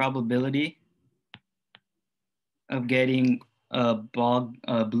is a probability of getting a ball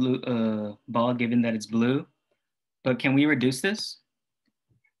given that it's blue. But can we reduce this?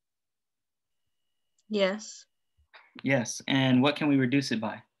 Yes. Yes. And what can we reduce it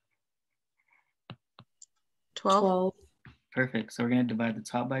by? 12. Perfect. So we're going to divide the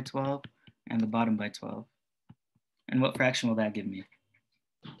top by 12 and the bottom by 12. And what fraction will that give me?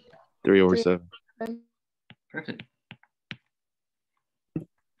 3/7. Perfect.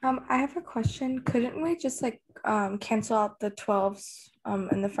 I have a question. Couldn't we just cancel out the 12s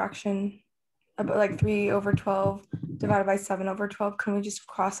in the fraction about like 3/12 divided by 7/12? Can we just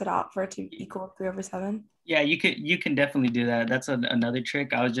cross it out for it to equal 3/7? Yeah, you can definitely do that. That's another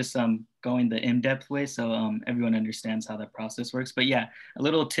trick. I was just going the in-depth way so everyone understands how that process works. But yeah, a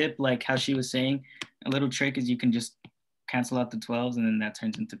little tip, like how she was saying, a little trick is you can just cancel out the 12s and then that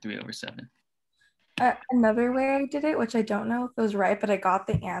turns into 3/7. Another way I did it, which I don't know if it was right, but I got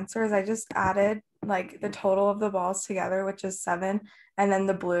the answers. I just added like the total of the balls together, which is 7, and then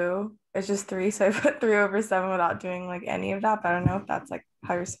the blue is just 3. So I put 3/7 without doing like any of that. But I don't know if that's like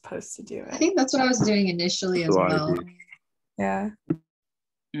how you're supposed to do it. I think that's what I was doing initially as well. Yeah.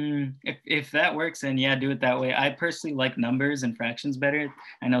 If that works, then yeah, do it that way. I personally like numbers and fractions better.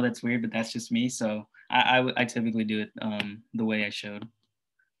 I know that's weird, but that's just me. So I typically do it the way I showed.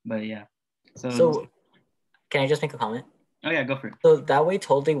 But yeah. So can I just make a comment? Oh yeah, go for it. So that way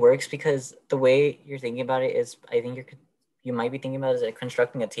totally works because the way you're thinking about it is, I think you might be thinking about it as like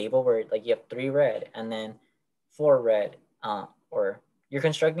constructing a table where like you have 3 red and then 4 red, or you're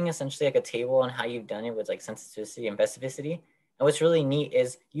constructing essentially like a table on how you've done it with like sensitivity and specificity. And what's really neat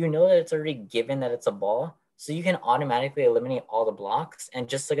is that it's already given that it's a ball, so you can automatically eliminate all the blocks and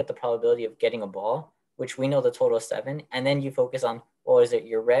just look at the probability of getting a ball, which we know the total is 7, and then you focus on, well, is it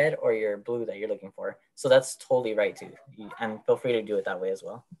your red or your blue that you're looking for? So that's totally right too, and feel free to do it that way as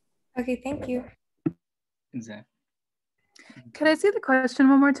well. Okay, thank you. Exactly. Could I see the question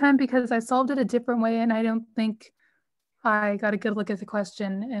one more time, because I solved it a different way and I don't think I got a good look at the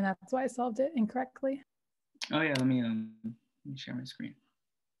question, and that's why I solved it incorrectly. Oh yeah, let me share my screen.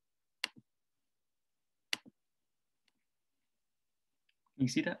 You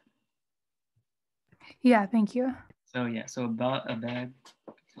see that? Yeah, thank you. So yeah, so about a bag.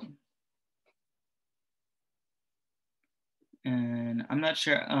 And I'm not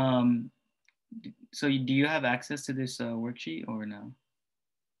sure, so do you have access to this worksheet or no?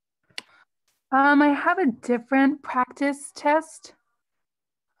 I have a different practice test.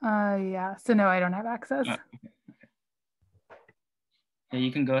 Yeah, so no, I don't have access. Oh, okay. Yeah,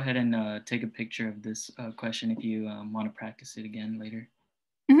 you can go ahead and take a picture of this question if you want to practice it again later.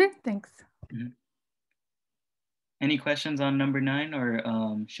 Thanks. Any questions on number 9,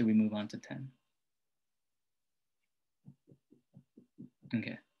 or should we move on to 10?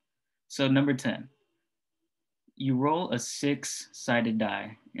 Okay, so number 10. You roll a 6-sided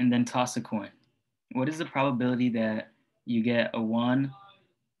die and then toss a coin. What is the probability that you get a 1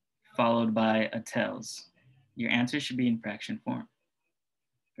 followed by a tails? Your answer should be in fraction form.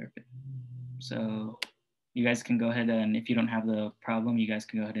 Perfect. So you guys can go ahead and, if you don't have the problem, you guys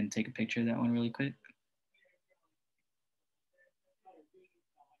can go ahead and take a picture of that one really quick.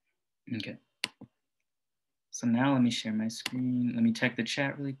 Okay. So now let me share my screen. Let me check the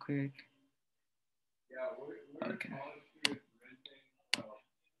chat really quick. Okay.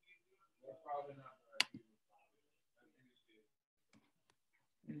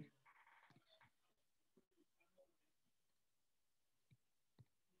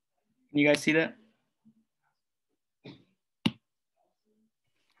 Can you guys see that?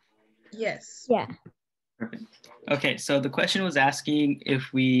 Yes. Yeah. Perfect. Okay, so the question was asking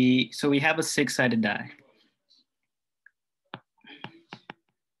if we have a 6-sided die.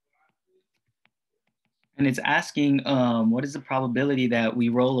 And it's asking what is the probability that we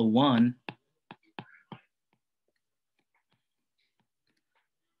roll a 1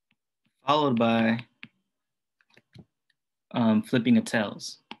 followed by flipping a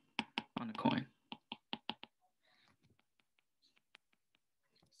tails on a coin.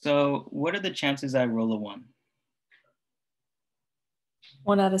 So what are the chances I roll a 1?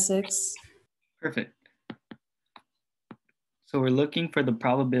 1 out of 6. Perfect. So we're looking for the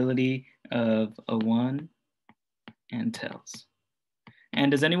probability of a 1 and tails.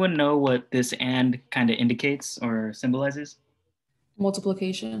 And does anyone know what this and kind of indicates or symbolizes?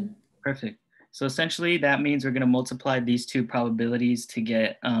 Multiplication. Perfect. So essentially that means we're going to multiply these two probabilities to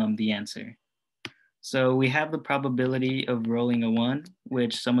get the answer. So we have the probability of rolling a 1,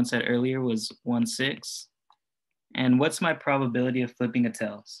 which someone said earlier was 1/6. And what's my probability of flipping a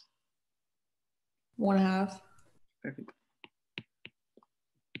tails? 1/2. Perfect.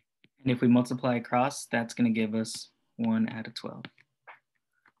 And if we multiply across, that's going to give us 1 out of 12.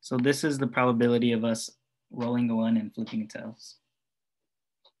 So this is the probability of us rolling a 1 and flipping a tails.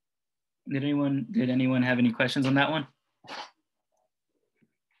 Did anyone have any questions on that one?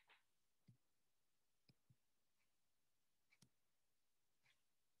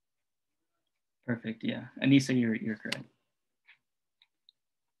 Perfect. Yeah, Anissa, you're correct.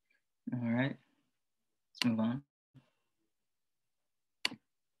 All right, let's move on.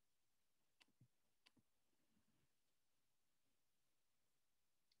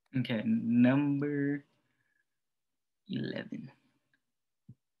 Okay, number 11.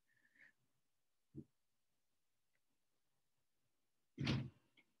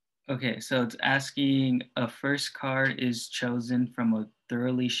 Okay, so it's asking a first card is chosen from a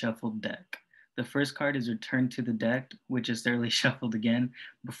thoroughly shuffled deck. The first card is returned to the deck, which is thoroughly shuffled again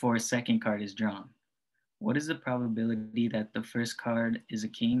before a second card is drawn. What is the probability that the first card is a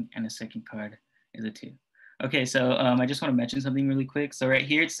king and a second card is a 2? Okay, so I just want to mention something really quick. So right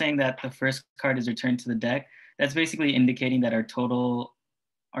here, it's saying that the first card is returned to the deck. That's basically indicating that our total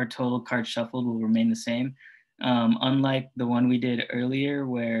card shuffled will remain the same. Unlike the one we did earlier,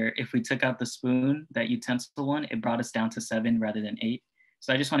 where if we took out the spoon, that utensil one, it brought us down to 7 rather than 8.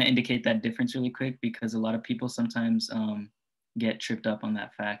 So I just want to indicate that difference really quick, because a lot of people sometimes get tripped up on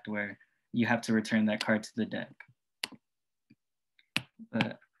that fact where you have to return that card to the deck.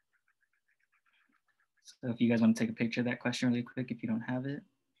 But so if you guys want to take a picture of that question really quick, if you don't have it,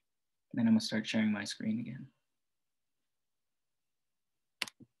 then I'm gonna start sharing my screen again.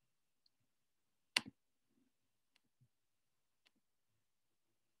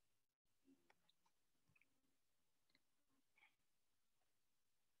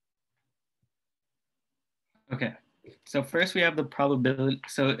 Okay, so first we have the probability.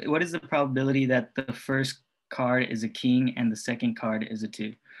 So what is the probability that the first card is a king and the second card is a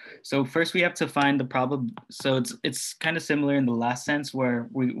 2? So first we have to find the so it's kind of similar in the last sense, where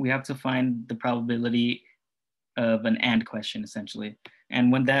we have to find the probability of an and question essentially. And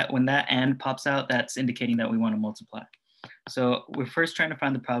when that and pops out, that's indicating that we want to multiply. So we're first trying to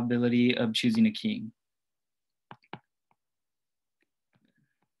find the probability of choosing a king.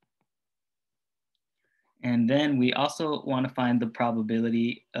 And then we also want to find the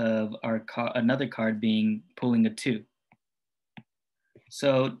probability of our another card being pulling a 2.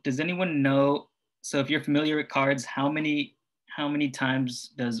 So does anyone know, so if you're familiar with cards, how many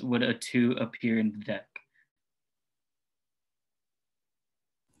times would a 2 appear in the deck?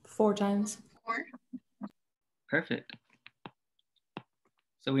 4 times. 4. Perfect.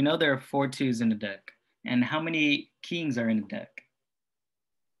 So we know there are 4 2s in the deck. And how many kings are in the deck?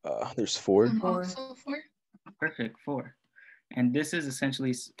 There's 4. Also 4. Perfect, 4. And this is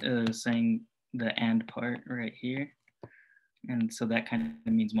essentially saying the and part right here. And so that kind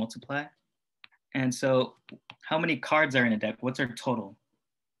of means multiply. And so how many cards are in a deck? What's our total?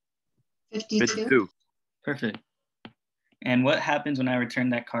 52. Perfect. And what happens when I return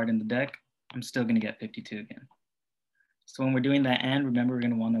that card in the deck? I'm still going to get 52 again. So when we're doing that and, remember, we're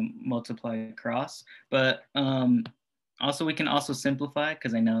going to want to multiply across. But also we can also simplify,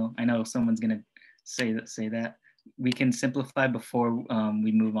 because I know someone's going to say that. We can simplify before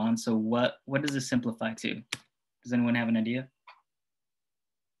we move on. So what does this simplify to? Does anyone have an idea?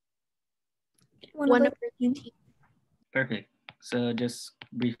 1/13. Perfect. So just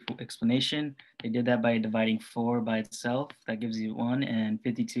brief explanation. They did that by dividing 4 by itself. That gives you 1, and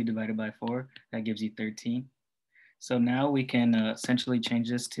 52 divided by 4, that gives you 13. So now we can essentially change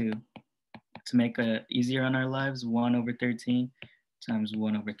this to make it easier on our lives. 1/13 times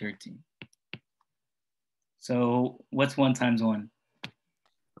 1/13. So what's 1 times 1?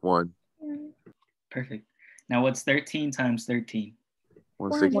 1. Perfect. Now what's 13 times 13?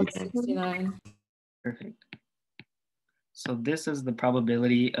 169. Perfect. So this is the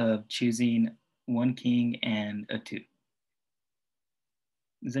probability of choosing 1 king and a 2.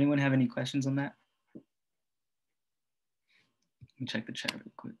 Does anyone have any questions on that? Let me check the chat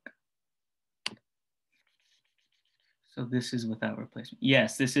real quick. So this is without replacement.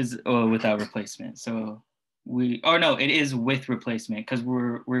 Yes, this is without replacement. So it is with replacement, because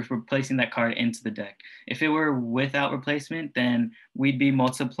we're replacing that card into the deck. If it were without replacement, then we'd be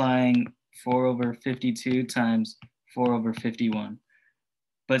multiplying 4/52 times 4/51.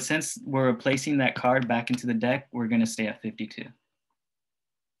 But since we're replacing that card back into the deck, we're going to stay at 52.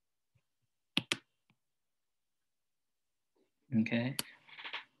 Okay.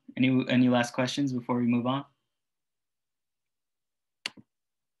 Any last questions before we move on?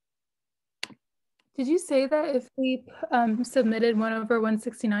 Did you say that if we submitted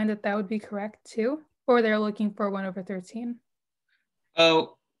 1/169 that would be correct too? Or they're looking for 1/13?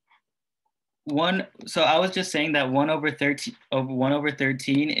 Oh, so I was just saying that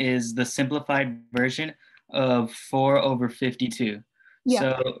 1/13 is the simplified version of 4/52.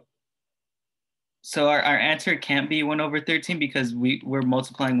 Yeah. So our answer can't be 1/13 because we're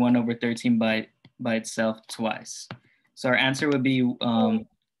multiplying 1/13 by itself twice. So our answer would be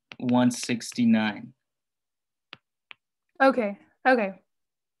 169. Okay,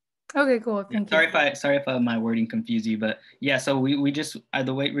 cool. Thank you. Sorry if my wording confused you, but yeah. So we just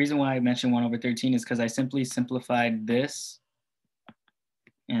reason why I mentioned 1/13 is because I simply simplified this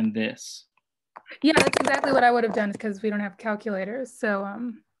and this. Yeah, that's exactly what I would have done, because we don't have calculators. So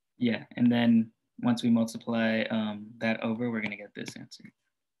yeah, and then once we multiply that over, we're gonna get this answer.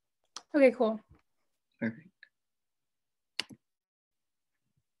 Okay, cool. Perfect.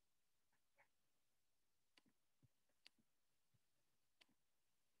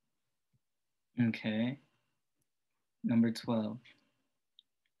 Okay, number 12.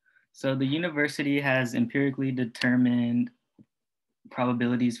 So the university has empirically determined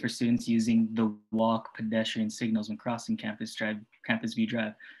probabilities for students using the walk pedestrian signals when crossing Campus View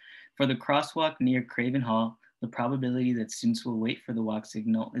Drive. For the crosswalk near Craven Hall, the probability that students will wait for the walk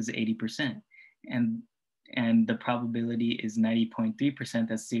signal is 80%. And the probability is 90.3%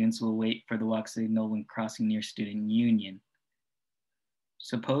 that students will wait for the walk signal when crossing near Student Union.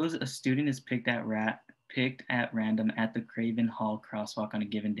 Suppose a student is picked at random at the Craven Hall crosswalk on a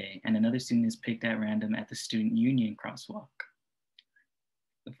given day, and another student is picked at random at the Student Union crosswalk.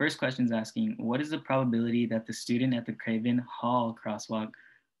 The first question is asking, what is the probability that the student at the Craven Hall crosswalk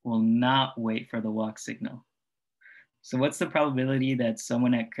will not wait for the walk signal? So what's the probability that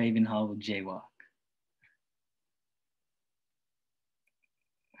someone at Craven Hall will jaywalk?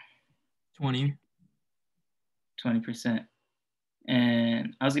 20%. 20%.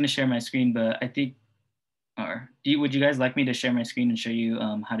 And I was going to share my screen, but I think, would you guys like me to share my screen and show you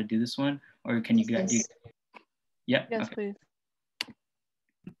how to do this one? Or can you guys? Yeah. Yes, okay. please.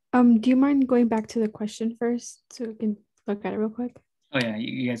 Do you mind going back to the question first so we can look at it real quick? Oh yeah,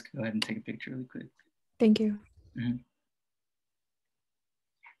 you guys can go ahead and take a picture really quick. Thank you. Mm-hmm.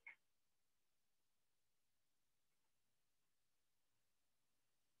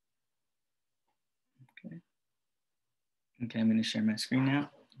 Okay. Okay, I'm gonna share my screen now.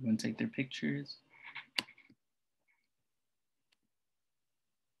 I'm gonna take their pictures.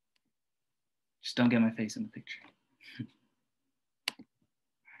 Just don't get my face in the picture.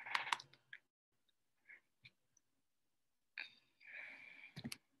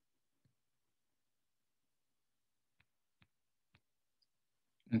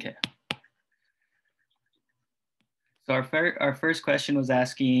 Okay. So our first question was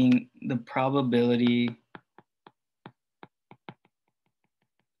asking the probability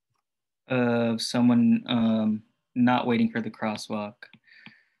of someone not waiting for the crosswalk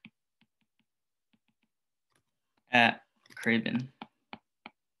at Craven.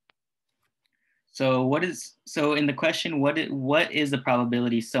 So in the question, what is the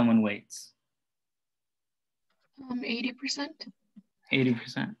probability someone waits? 80%.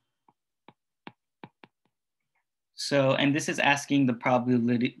 80%. So, and this is asking the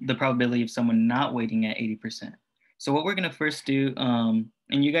probability of someone not waiting at 80%. So what we're gonna first do, and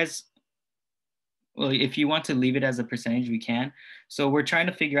you guys, well, if you want to leave it as a percentage, we can. So we're trying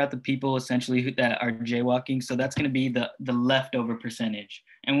to figure out the people essentially that are jaywalking. So that's gonna be the leftover percentage.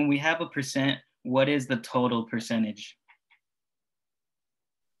 And when we have a percent, what is the total percentage?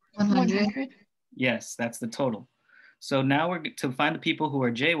 100. Yes, that's the total. So now to find the people who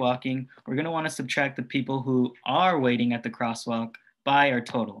are jaywalking, we're gonna wanna subtract the people who are waiting at the crosswalk by our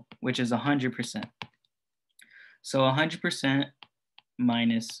total, which is 100%. So 100%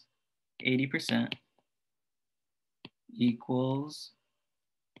 minus 80% equals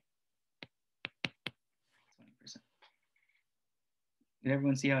 20%. Did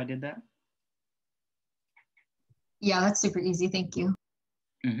everyone see how I did that? Yeah, that's super easy. Thank you.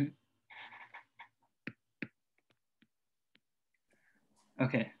 Mm-hmm.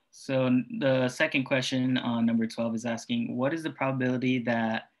 Okay, so the second question on number 12 is asking, what is the probability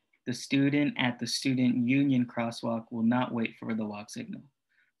that the student at the student union crosswalk will not wait for the walk signal?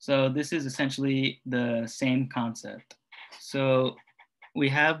 So this is essentially the same concept. So we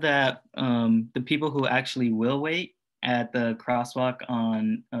have that the people who actually will wait at the crosswalk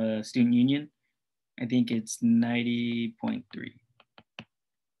on student union, I think it's 90.3.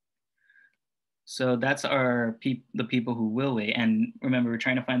 So that's the people who will wait. And remember, we're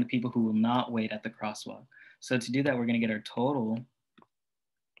trying to find the people who will not wait at the crosswalk. So to do that, we're gonna get our total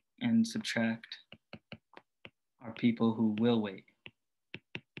and subtract our people who will wait.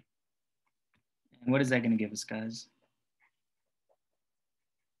 And what is that gonna give us, guys?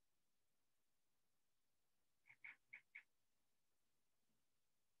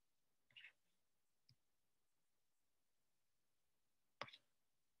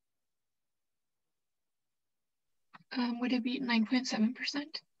 Would it be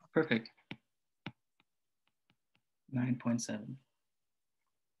 9.7%? Perfect. 9.7.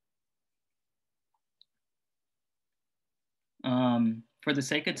 For the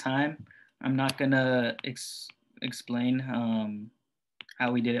sake of time, I'm not gonna explain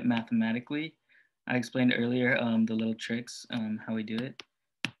how we did it mathematically. I explained earlier the little tricks, how we do it.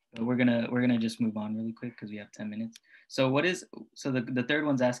 But we're gonna just move on really quick because we have 10 minutes. So the third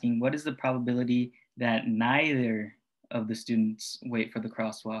one's asking, what is the probability that neither of the students wait for the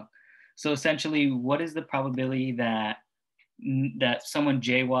crosswalk? So essentially, what is the probability that someone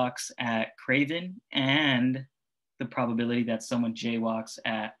jaywalks at Craven and the probability that someone jaywalks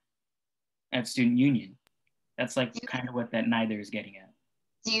at Student Union? That's like kind of what that neither is getting at.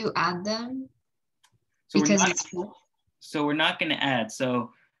 Do you add them? So we're not going to add.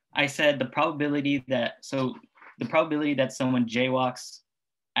 So I said the probability that someone jaywalks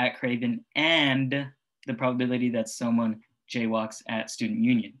at Craven and the probability that someone jaywalks at Student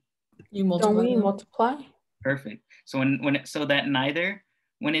Union. You multiply. Don't we multiply? Perfect. So that neither,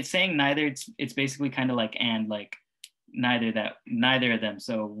 when it's saying neither, it's basically kind of like and, like neither of them.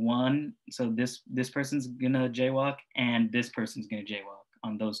 So this person's gonna jaywalk and this person's gonna jaywalk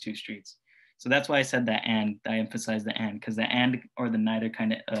on those two streets. So that's why I said that and. I emphasize the and because the and or the neither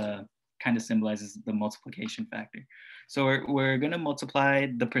kind of symbolizes the multiplication factor. So we're gonna multiply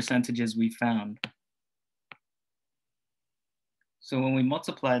the percentages we found. So when we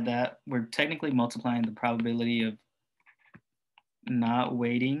multiply that, we're technically multiplying the probability of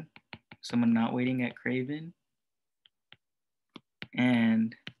someone not waiting at Craven,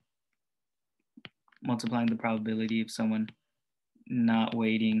 and multiplying the probability of someone not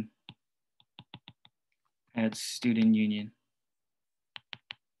waiting at Student Union.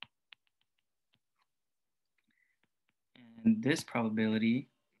 And this probability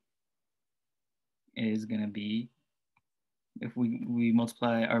is gonna be, if we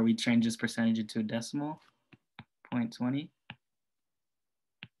multiply, or we change this percentage into a decimal, 0.20.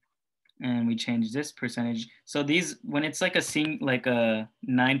 and we change this percentage. So these, when it's like a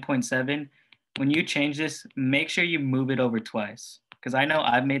 9.7, when you change this, make sure you move it over twice. Because I know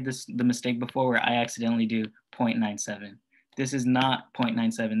I've made the mistake before where I accidentally do 0.97. This is not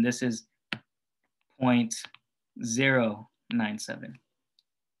 0.97. This is 0.097.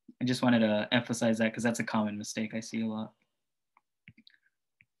 I just wanted to emphasize that because that's a common mistake I see a lot.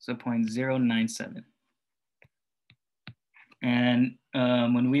 So 0.097. And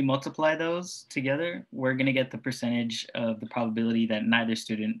when we multiply those together, we're going to get the percentage of the probability that neither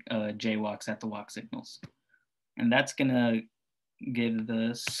student jaywalks at the walk signals. And that's going to give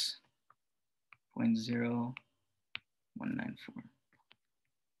us 0.0194.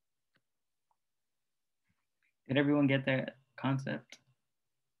 Did everyone get that concept?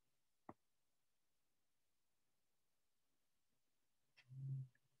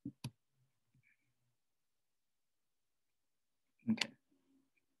 Okay.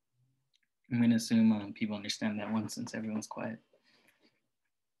 I'm going to assume people understand that one since everyone's quiet.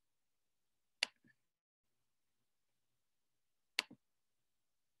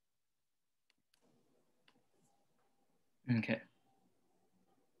 Okay.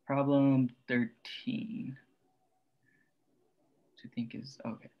 Problem 13. I think is,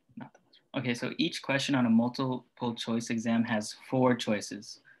 okay, not that much. Okay, so each question on a multiple choice exam has 4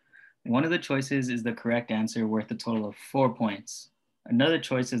 choices. One of the choices is the correct answer worth a total of 4 points. Another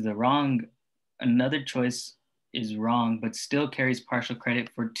choice is wrong, but still carries partial credit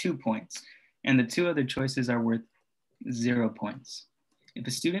for 2 points. And the 2 other choices are worth 0 points. If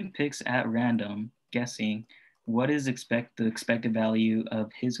a student picks at random, guessing, what is the expected value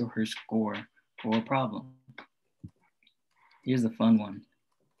of his or her score for a problem? Here's the fun one.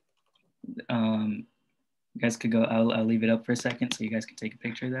 You guys could go, I'll leave it up for a second so you guys can take a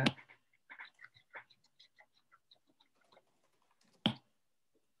picture of that.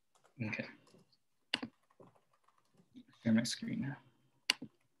 Okay. Share my screen now.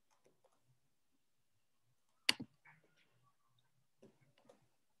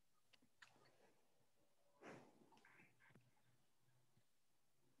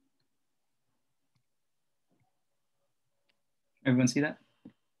 Everyone see that?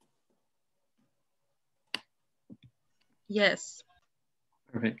 Yes.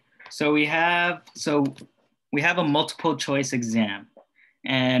 Perfect. So we have a multiple choice exam.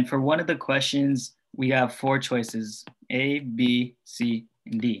 And for one of the questions, we have 4 choices, A, B, C,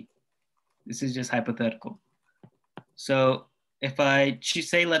 and D. This is just hypothetical. So if I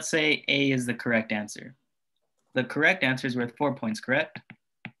say, let's say A is the correct answer. The correct answer is worth 4 points, correct?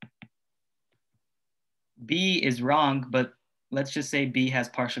 B is wrong, but let's just say B has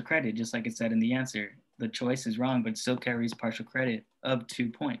partial credit, just like it said in the answer. The choice is wrong, but still carries partial credit of 2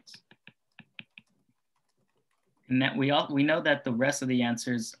 points. And that we know that the rest of the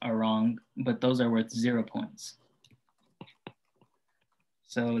answers are wrong, but those are worth 0 points.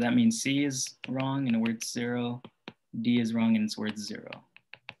 So that means C is wrong and worth 0. D is wrong and it's worth 0.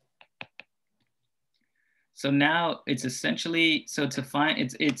 So now it's essentially, so to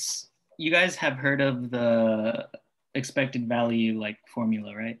find, it's you guys have heard of the expected value like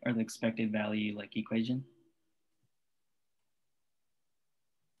formula, right? Or the expected value like equation?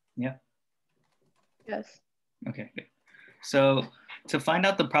 Yeah. Yes. Okay, good. So to find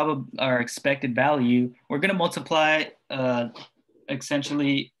out our expected value, we're going to multiply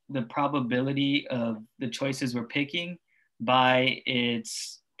essentially the probability of the choices we're picking by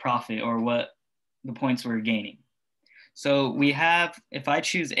its profit or what the points we're gaining. So we have, if I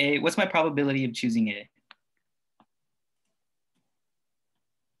choose A, what's my probability of choosing A?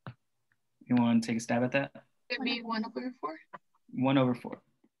 You want to take a stab at that? It'd be 1/4. 1/4,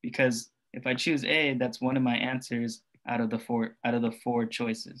 because if I choose A, that's one of my answers out of the four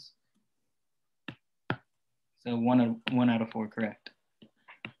choices. So one out of 4 correct.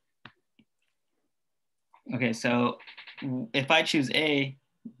 Okay, so if I choose A,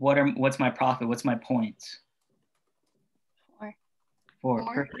 what's my profit? What's my points? 4.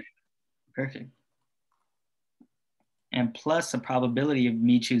 4. Perfect. Perfect. And plus a probability of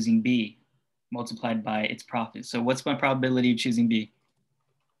me choosing B multiplied by its profit. So what's my probability of choosing B?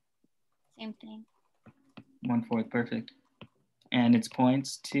 Same thing. 1/4, perfect. And its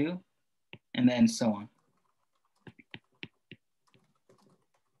points 2, and then so on.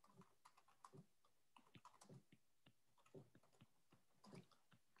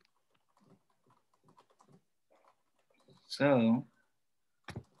 So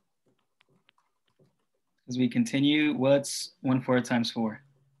as we continue, what's 1/4 times 4?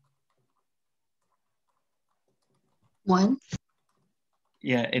 1.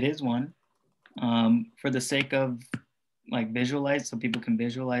 Yeah, it is 1. For the sake of like visualize so people can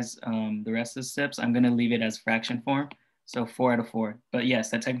visualize the rest of the steps, I'm going to leave it as fraction form. So 4 out of 4. But yes,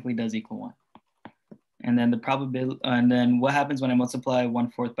 that technically does equal 1. And then the probability, and then what happens when I multiply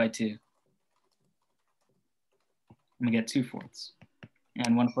 1/4 by 2? I'm gonna get 2/4.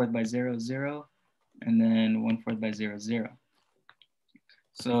 And 1/4 by 0 is 0. And then 1/4 by 0 is 0.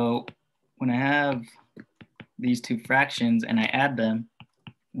 So when I have these two fractions and I add them,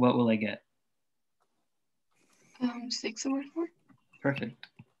 what will I get? 6/4. Perfect.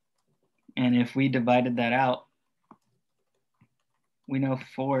 And if we divided that out, we know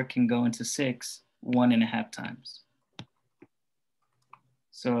 4 can go into 6 1.5 times.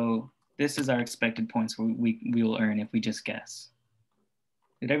 So this is our expected points we will earn if we just guess.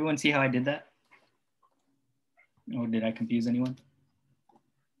 Did everyone see how I did that? Or did I confuse anyone?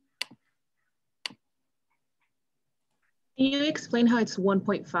 Can you explain how it's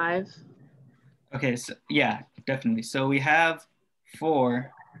 1.5? Okay, so yeah, definitely. So we have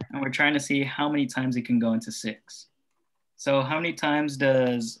 4, and we're trying to see how many times it can go into 6. So how many times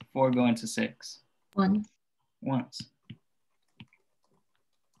does 4 go into 6? 1. Once.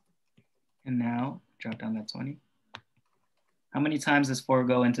 And now drop down that 20. How many times does 4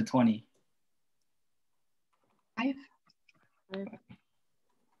 go into 20? 5.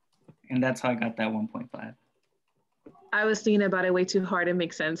 And that's how I got that 1.5. I was thinking about it way too hard. It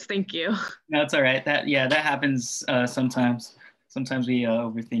makes sense. Thank you. No, it's all right. That happens sometimes. Sometimes we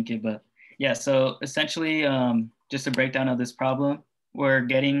overthink it, but yeah. So essentially, just a breakdown of this problem, we're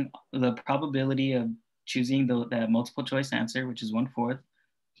getting the probability of choosing that multiple choice answer, which is 1/4,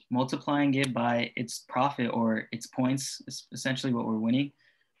 multiplying it by its profit or its points, is essentially what we're winning,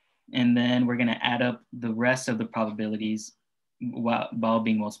 and then we're gonna add up the rest of the probabilities while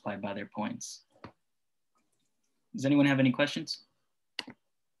being multiplied by their points. Does anyone have any questions?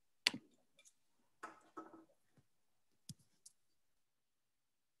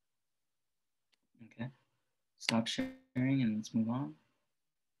 Okay, stop sharing and let's move on.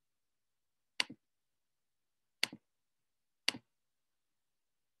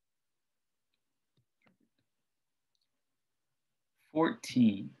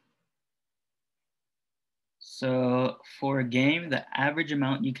 $14. So for a game, the average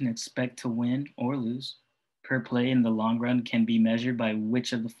amount you can expect to win or lose per play in the long run can be measured by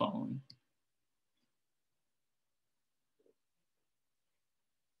which of the following?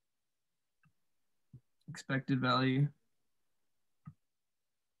 Expected value.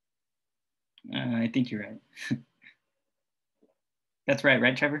 I think you're right. That's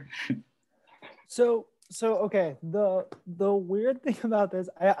right, Trevor? So okay, the weird thing about this,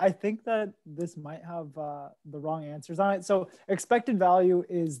 I think that this might have the wrong answers on it. So expected value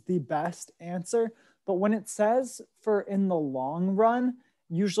is the best answer, but when it says for in the long run,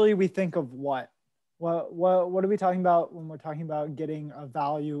 usually we think of what are we talking about when we're talking about getting a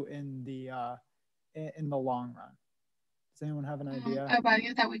value in the long run? Does anyone have an idea? A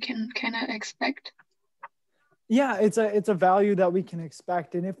value that we can kind of expect. Yeah, it's a value that we can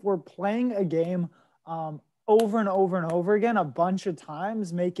expect, and if we're playing a game over and over and over again a bunch of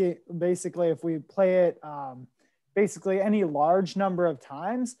times, make it basically, if we play it basically any large number of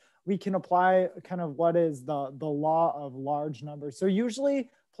times, we can apply kind of what is the law of large numbers. So usually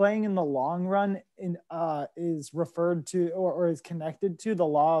playing in the long run is referred to or is connected to the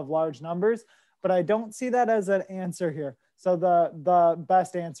law of large numbers, but I don't see that as an answer here. So the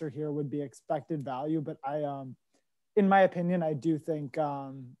best answer here would be expected value, but in my opinion, I do think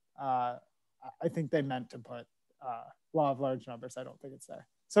I think they meant to put law of large numbers. I don't think it's there.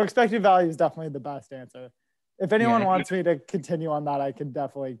 So expected value is definitely the best answer. If anyone wants me to continue on that, I can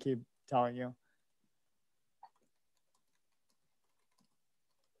definitely keep telling you.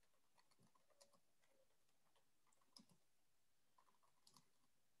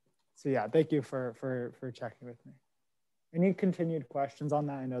 So yeah, thank you for checking with me. Any continued questions on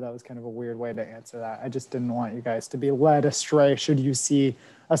that? I know that was kind of a weird way to answer that. I just didn't want you guys to be led astray should you see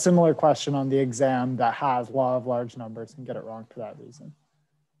a similar question on the exam that has law of large numbers and get it wrong for that reason.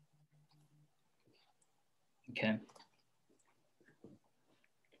 Okay.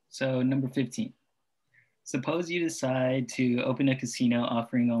 So number 15. Suppose you decide to open a casino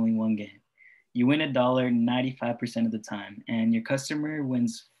offering only one game. You win $1 95% of the time, and your customer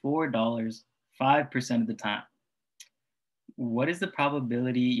wins $4 5% of the time. What is the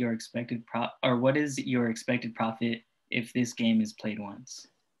probability your expected what is your expected profit if this game is played once?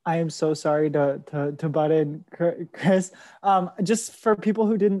 I am so sorry to butt in, Chris. Just for people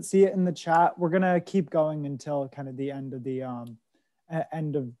who didn't see it in the chat, we're gonna keep going until kind of the end of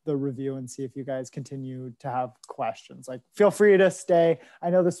end of the review and see if you guys continue to have questions. Like, feel free to stay. I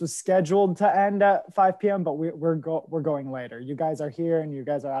know this was scheduled to end at 5 p.m., but we're going later. You guys are here and you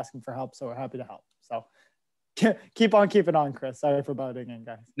guys are asking for help, so we're happy to help. So keep on keeping on, Chris. Sorry for butting in,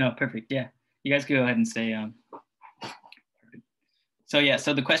 guys. No, perfect. Yeah, you guys can go ahead and stay. So yeah,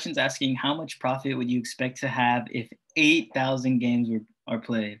 so the question's asking, how much profit would you expect to have if 8,000 games are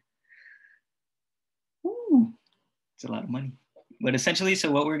played? Ooh, it's a lot of money. But essentially,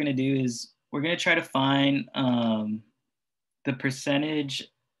 so what we're gonna do is we're gonna try to find the percentage.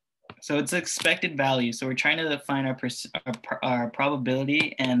 So it's expected value. So we're trying to find our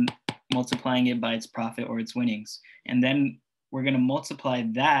probability and multiplying it by its profit or its winnings. And then we're gonna multiply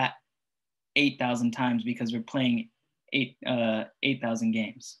that 8,000 times because we're playing 8,000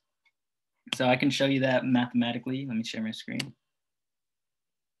 games. So I can show you that mathematically. Let me share my screen.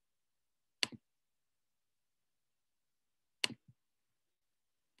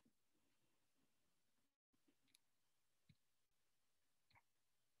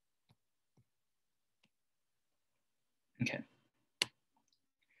 Okay.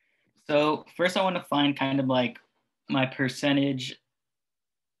 So first I want to find kind of like my percentage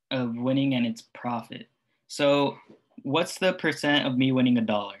of winning and its profit. So what's the percent of me winning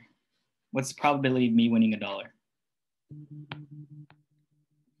 $1? What's the probability of me winning $1?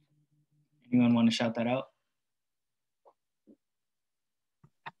 Anyone want to shout that out?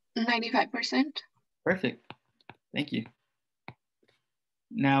 95%. Perfect. Thank you.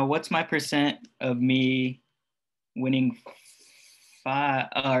 Now, what's my percent of me winning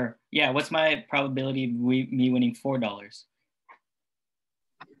what's my probability of me winning $4?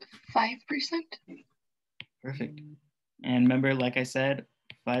 5%. Perfect. And remember, like I said,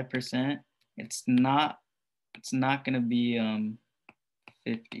 5%, it's not going to be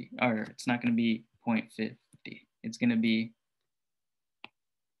 50, or it's not going to be 0.50. It's going to be,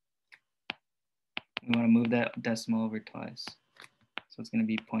 we want to move that decimal over twice. So it's going to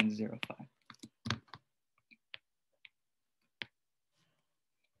be 0.05.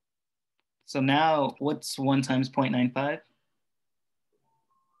 So now what's 1 times 0.95?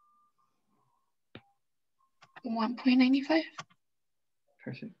 1.95.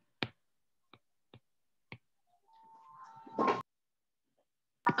 Perfect.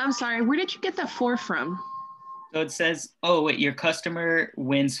 I'm sorry, where did you get the 4 from? So it says, oh wait, your customer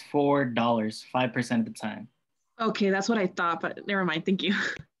wins $4 5% of the time. Okay, that's what I thought, but never mind. Thank you.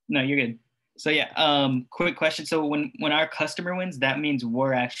 No, you're good. So yeah, quick question. So when our customer wins, that means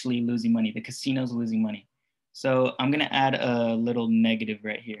we're actually losing money. The casino's losing money. So I'm gonna add a little negative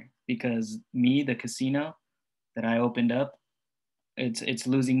right here because me, the casino that I opened up, it's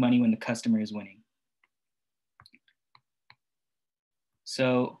losing money when the customer is winning.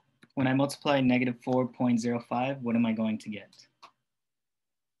 So when I multiply negative 4.05, what am I going to get?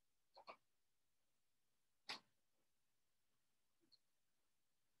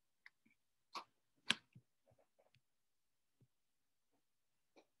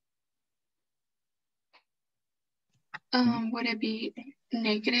 Would it be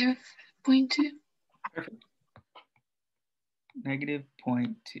negative 0.2? Perfect. Negative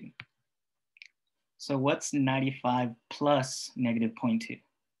 0.2. So what's 95 plus negative 0.2?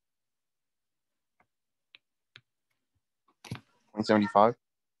 0.75.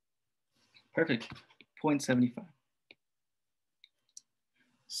 Perfect. 0.75.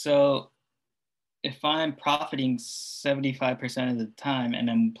 So if I'm profiting 75% of the time and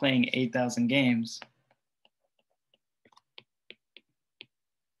I'm playing 8,000 games,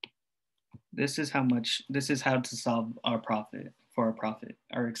 this is how to solve our profit,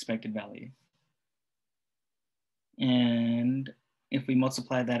 our expected value. And if we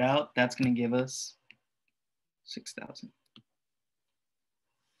multiply that out, that's going to give us 6,000.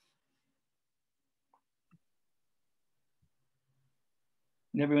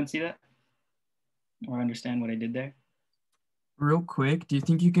 Did everyone see that? Or understand what I did there? Real quick, do you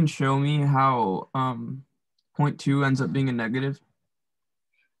think you can show me how 0.2 ends up being a negative?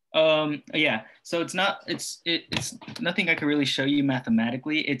 Yeah, so it's nothing I can really show you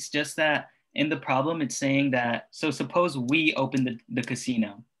mathematically. It's just that in the problem, it's saying that, so suppose we open the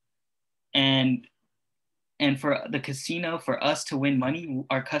casino and for the casino, for us to win money,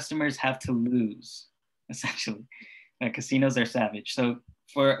 our customers have to lose, essentially. Casinos are savage. So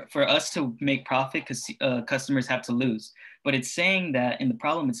for us to make profit, customers have to lose. But it's saying that in the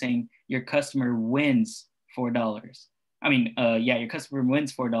problem, it's saying your customer wins $4. Your customer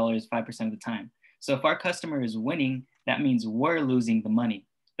wins $4 5% of the time. So if our customer is winning, that means we're losing the money.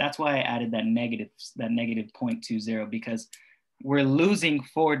 That's why I added that negative 0.20, because we're losing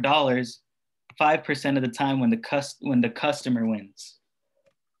 $4 5% of the time when the customer wins.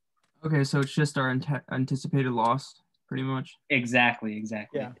 Okay, so it's just our anticipated loss, pretty much. Exactly.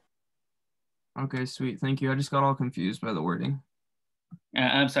 Yeah. Okay, sweet. Thank you. I just got all confused by the wording.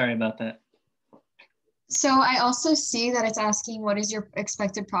 I'm sorry about that. So I also see that it's asking what is your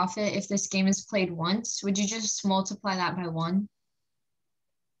expected profit if this game is played once. Would you just multiply that by 1?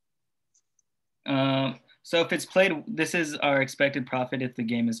 So if it's played, this is our expected profit if the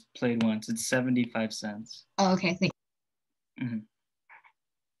game is played once. It's 75 cents. Oh, okay. Thank you. Mm-hmm.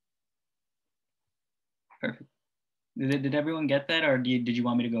 Perfect. Did everyone get that, or did you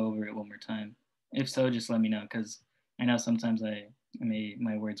want me to go over it one more time? If so, just let me know, because I know sometimes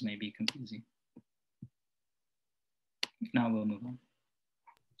my words may be confusing. If not, we'll move on.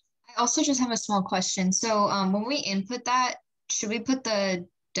 I also just have a small question. So when we input that, should we put the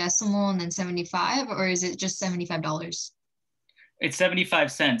decimal and then 75, or is it just $75? It's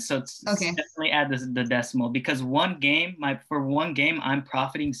 75 cents. So it's okay. Definitely add the decimal, because for one game, I'm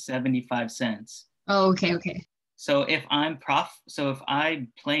profiting 75 cents. Oh, okay. So if I'm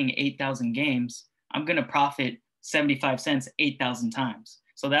playing 8,000 games, I'm gonna profit 75 cents 8,000 times.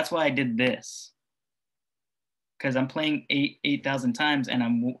 So that's why I did this, because I'm playing 8,000 times and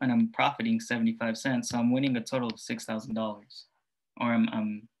I'm profiting 75 cents. So I'm winning a total of $6,000, or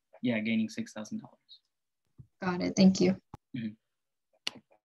I'm gaining $6,000. Got it. Thank you. Mm-hmm.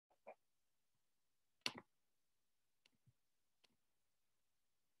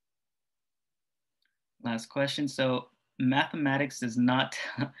 Last question. So mathematics does not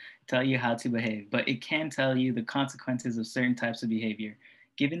tell you how to behave, but it can tell you the consequences of certain types of behavior.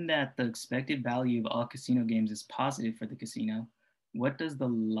 Given that the expected value of all casino games is positive for the casino, what does the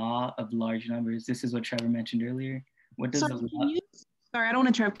law of large numbers, this is what Trevor mentioned earlier, what does sorry, I don't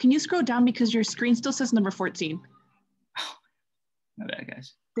want to interrupt. Can you scroll down because your screen still says number 14? My bad,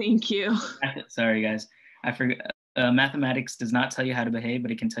 guys. Thank you. Sorry, guys. I forgot. Mathematics does not tell you how to behave,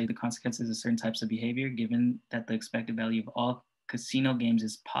 but it can tell you the consequences of certain types of behavior. Given that the expected value of all casino games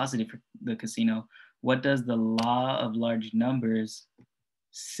is positive for the casino, what does the law of large numbers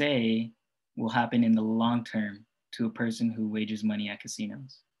say will happen in the long term to a person who wagers money at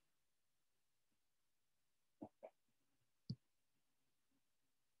casinos?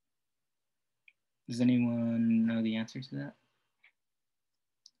 Does anyone know the answer to that?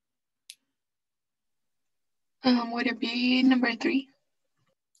 Would it be number 3?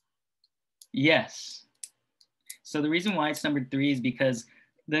 Yes. So the reason why it's number 3 is because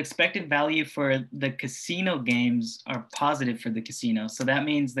the expected value for the casino games are positive for the casino. So that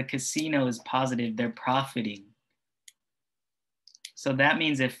means the casino is positive, they're profiting. So that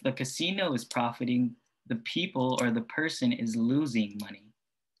means if the casino is profiting, the people or the person is losing money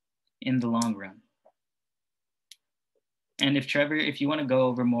in the long run. And if Trevor, if you want to go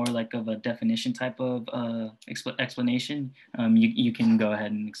over more like of a definition type of explanation, you can go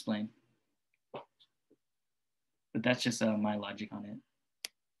ahead and explain. But that's just my logic on it.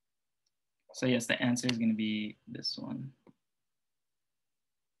 So yes, the answer is going to be this one.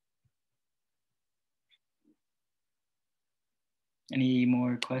 Any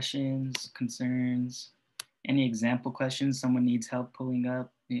more questions, concerns, any example questions someone needs help pulling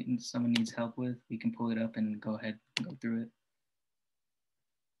up, someone needs help with, we can pull it up and go ahead and go through it.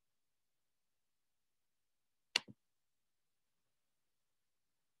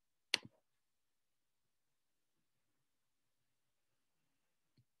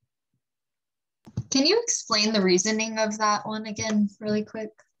 Can you explain the reasoning of that one again really quick?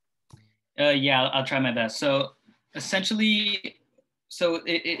 Yeah, I'll try my best. So essentially,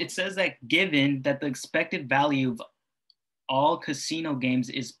 it says that given that the expected value of all casino games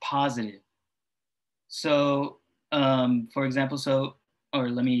is positive. So for example, or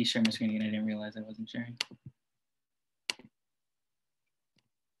let me share my screen again. I didn't realize I wasn't sharing.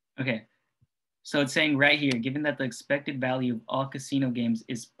 Okay, so it's saying right here, given that the expected value of all casino games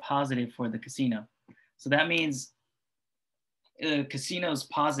is positive for the casino. So that means casino is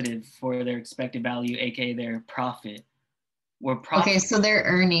positive for their expected value, aka their profit. Okay, so they're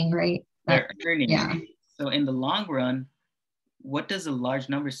earning, right? They're earning. Yeah. So in the long run, what does a large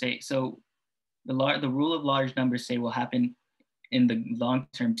number say? So the rule of large numbers say will happen in the long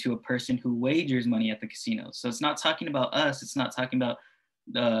term to a person who wagers money at the casino. So it's not talking about us. It's not talking about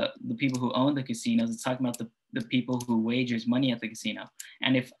the people who own the casinos. It's talking about the people who wagers money at the casino.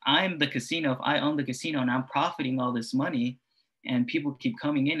 And if I'm the casino, if I own the casino and I'm profiting all this money and people keep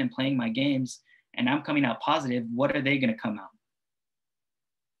coming in and playing my games and I'm coming out positive, what are they going to come out?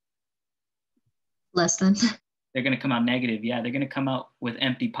 Less than. They're going to come out negative. Yeah, they're going to come out with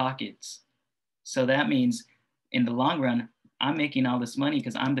empty pockets. So that means in the long run, I'm making all this money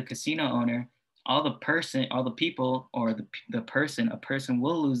because I'm the casino owner. all the people, or a person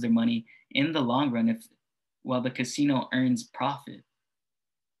will lose their money in the long run while the casino earns profit.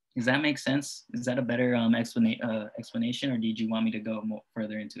 Does that make sense? Is that a better explanation, or did you want me to go more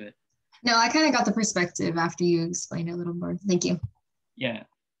further into it? No, I kind of got the perspective after you explained it a little more. Thank you. Yeah.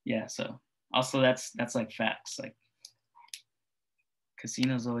 So also that's like facts. Like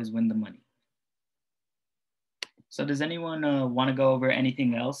casinos always win the money. So does anyone want to go over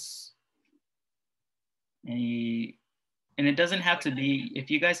anything else? And it doesn't have to be, if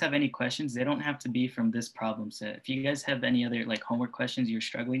you guys have any questions, they don't have to be from this problem set. If you guys have any other like homework questions you're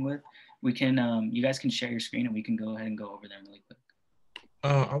struggling with, we can, you guys can share your screen and we can go ahead and go over them really quick.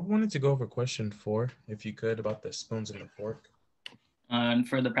 I wanted to go over question 4, if you could, about the spoons and the fork.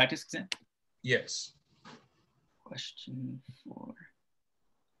 For the practice exam? Yes. Question 4.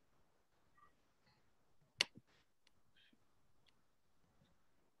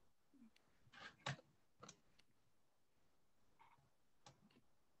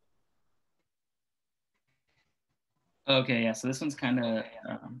 Okay, yeah, so this one's kind of a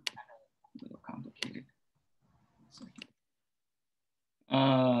little complicated.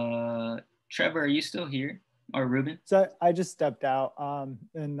 Trevor, are you still here? Or Ruben? So I just stepped out and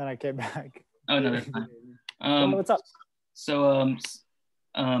then I came back. Oh, no, that's fine. What's up? So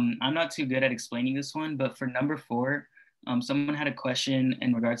I'm not too good at explaining this one, but for number 4, someone had a question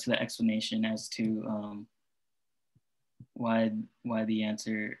in regards to the explanation as to why the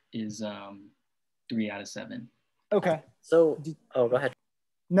answer is 3 out of 7. Okay. So, go ahead.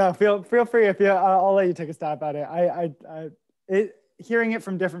 No, feel free if you. I'll let you take a stab at it. Hearing it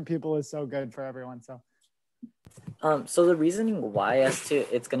from different people is so good for everyone. So. So the reasoning why as to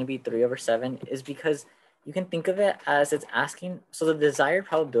it's going to be 3 over 7 is because you can think of it as it's asking. So the desired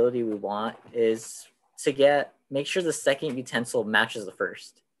probability we want is to make sure the second utensil matches the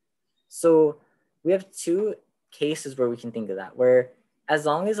first. So we have 2 cases where we can think of that, where as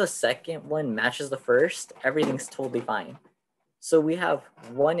long as the second one matches the first, everything's totally fine. So we have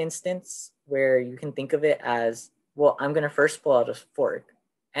one instance where you can think of it as, well, I'm going to first pull out a fork.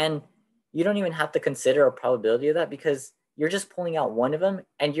 And you don't even have to consider a probability of that because you're just pulling out one of them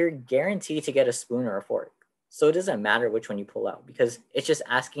and you're guaranteed to get a spoon or a fork. So it doesn't matter which one you pull out because it's just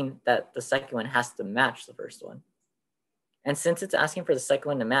asking that the second one has to match the first one. And since it's asking for the second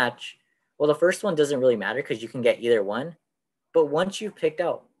one to match, well, the first one doesn't really matter because you can get either one. But once you've picked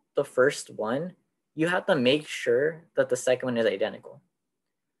out the first one, you have to make sure that the second one is identical.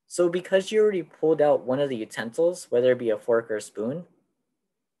 So because you already pulled out one of the utensils, whether it be a fork or a spoon,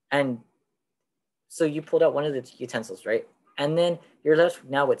 and so you pulled out one of the utensils, right? And then you're left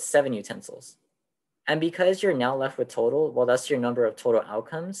now with 7 utensils. And because you're now left with total, well, that's your number of total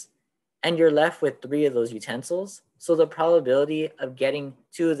outcomes. And you're left with 3 of those utensils. So the probability of getting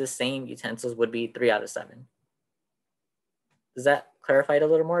 2 of the same utensils would be 3 out of 7. Does that clarify it a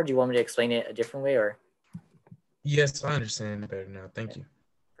little more? Do you want me to explain it a different way or? Yes, I understand it better now. Thank you.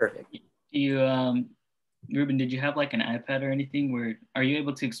 Perfect. Ruben, did you have like an iPad or anything where, are you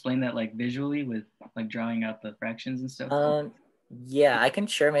able to explain that like visually with like drawing out the fractions and stuff? Yeah, I can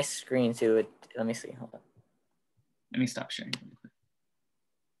share my screen too. Let me see, hold on. Let me stop sharing.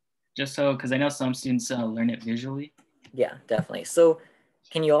 Just so, because I know some students learn it visually. Yeah, definitely. So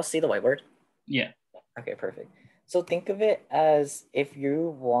can you all see the whiteboard? Yeah. Okay, perfect. So think of it as if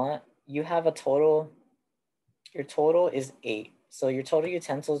you have a total, your total is 8. So your total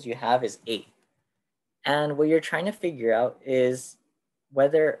utensils you have is 8. And what you're trying to figure out is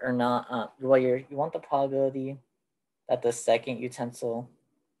whether or not, you want the probability that the second utensil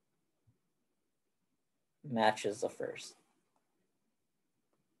matches the first.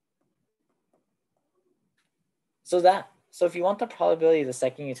 So if you want the probability of the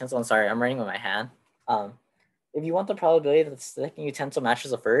second utensil, I'm sorry, I'm writing with my hand. If you want the probability that the second utensil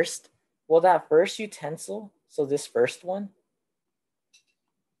matches the first, well, that first utensil, so this first one,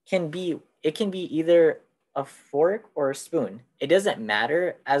 can be either a fork or a spoon. It doesn't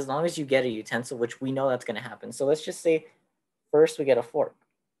matter as long as you get a utensil, which we know that's going to happen. So let's just say first we get a fork.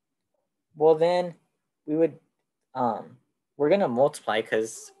 Well, then we would, we're going to multiply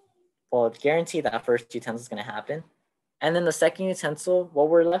because, well, it's guaranteed that first utensil is going to happen. And then the second utensil, well,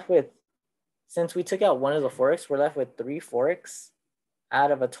 we're left with, since we took out one of the forks, we're left with 3 forks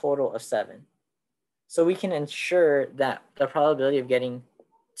out of a total of 7. So we can ensure that the probability of getting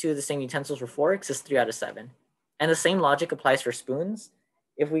 2 of the same utensils for forks is 3 out of 7. And the same logic applies for spoons.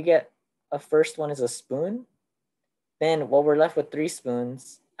 If we get a first one is a spoon, then well, we're left with 3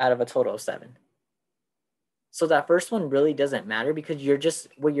 spoons out of a total of 7. So that first one really doesn't matter because you're just,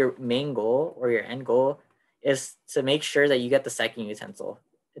 what your main goal or your end goal is to make sure that you get the second utensil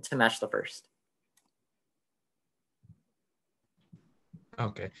to match the first.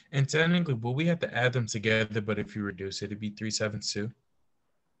 Okay. And technically, will we have to add them together? But if you reduce it, it'd be 3/7 too.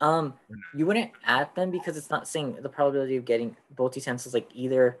 You wouldn't add them because it's not saying the probability of getting both utensils, like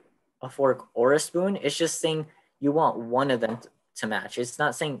either a fork or a spoon. It's just saying you want one of them to match. It's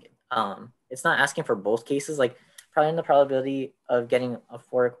not saying, it's not asking for both cases, like probably the probability of getting a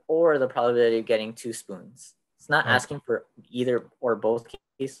fork or the probability of getting 2 spoons. It's not asking for either or both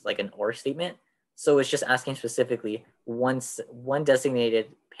cases, like an or statement. So it's just asking specifically one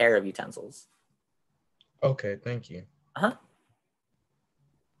designated pair of utensils. Okay, thank you.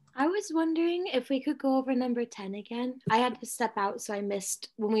 I was wondering if we could go over number 10 again. I had to step out, so I missed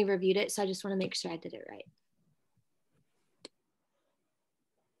when we reviewed it. So I just want to make sure I did it right.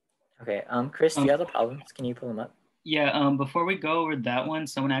 Okay, Chris, do you have the problems? Can you pull them up? Yeah, before we go over that one,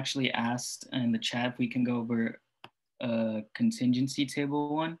 someone actually asked in the chat if we can go over a contingency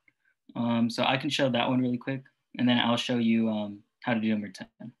table one. So I can show that one really quick, and then I'll show you how to do number 10.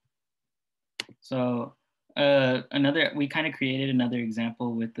 So we kind of created another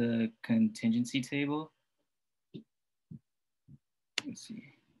example with the contingency table. Let's see.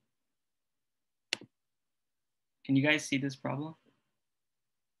 Can you guys see this problem?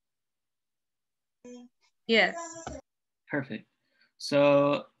 Yes. Perfect.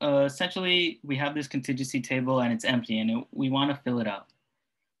 So essentially, we have this contingency table and it's empty, and we want to fill it out.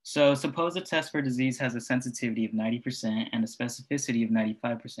 So suppose a test for disease has a sensitivity of 90% and a specificity of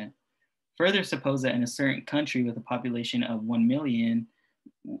 95%. Further, suppose that in a certain country with a population of 1 million,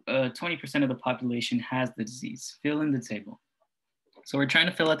 20% of the population has the disease. Fill in the table. So we're trying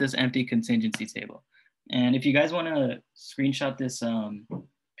to fill out this empty contingency table. And if you guys want to screenshot this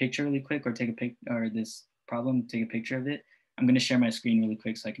picture really quick, or take a pic, or this problem, take a picture of it, I'm going to share my screen really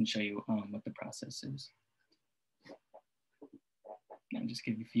quick so I can show you what the process is. I'll just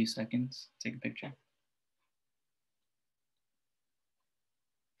give you a few seconds, take a picture.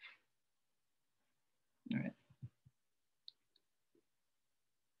 All right.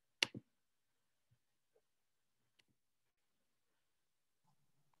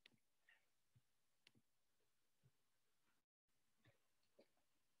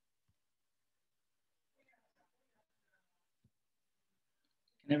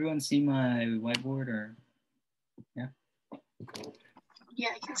 Can everyone see my whiteboard, or yeah? Yeah,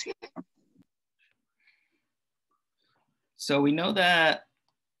 I can see it. So we know that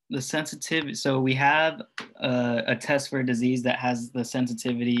the sensitivity, so we have a test for a disease that has the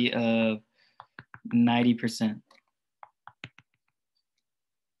sensitivity of 90%.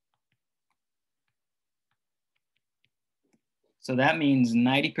 So that means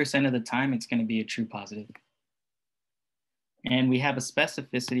 90% of the time it's going to be a true positive. And we have a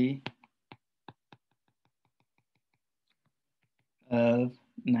specificity of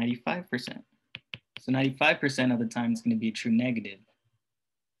 95%. So 95% of the time it's going to be a true negative.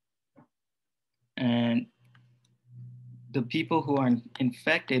 And the people who are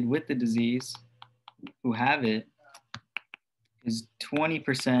infected with the disease, who have it, is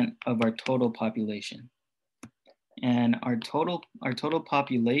 20% of our total population. And our total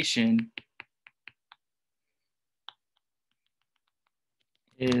population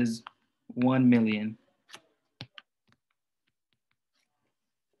is 1 million.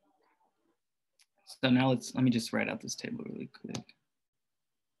 So now let me just write out this table really quick.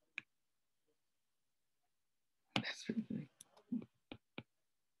 That's really big.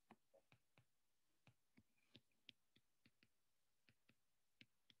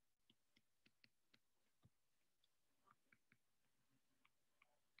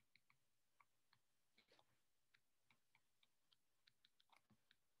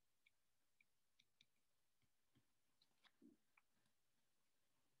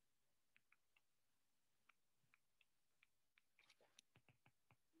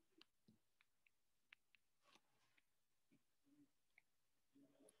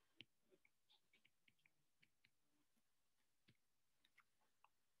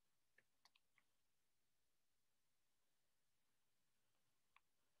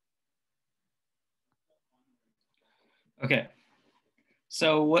 Okay.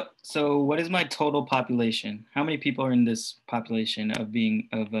 So what is my total population? How many people are in this population of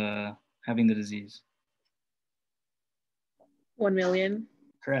having the disease? 1 million.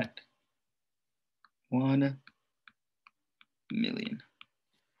 Correct. 1 million.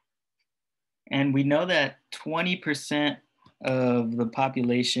 And we know that 20% of the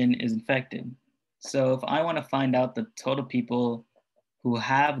population is infected. So if I want to find out the total people who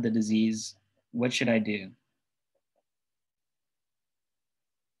have the disease, what should I do?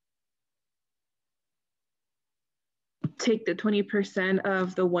 Take the 20%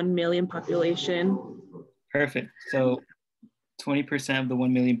 of the 1 million population. Perfect. So 20% of the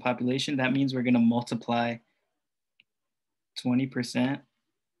 1 million population. That means we're going to multiply 20%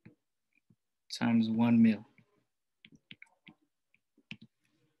 times 1 mil.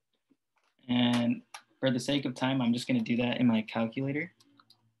 And for the sake of time, I'm just going to do that in my calculator.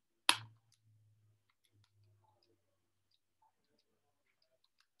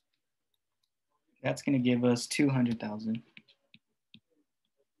 That's going to give us 200,000.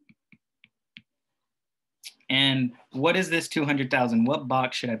 And what is this 200,000? What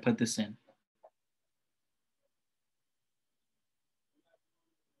box should I put this in?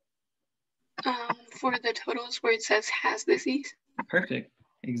 For the totals where it says has disease. Perfect,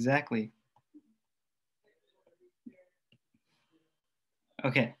 exactly.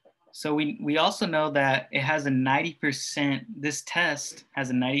 Okay, so we also know that it has a 90%, this test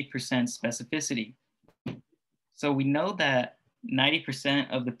has a 90% specificity. So we know that 90%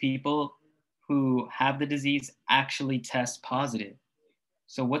 of the people who have the disease actually test positive.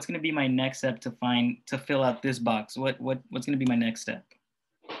 So what's going to be my next step to fill out this box? What's going to be my next step?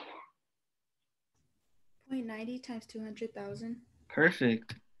 0.90 times 200,000.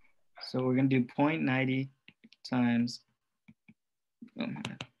 Perfect. So we're going to do 0.90 times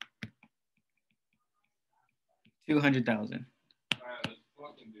 200,000.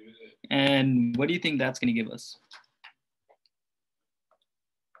 And what do you think that's going to give us?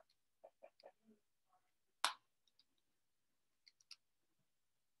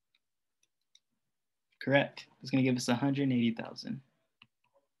 Correct. It's going to give us 180,000.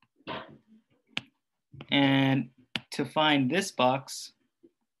 And to find this box,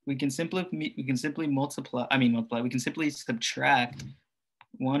 we can simply subtract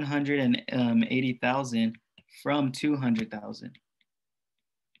 180,000 from 200,000.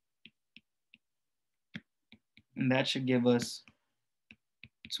 And that should give us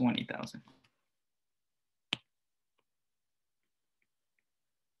 20,000.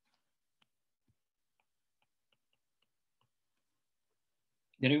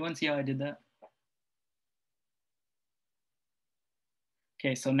 Did everyone see how I did that?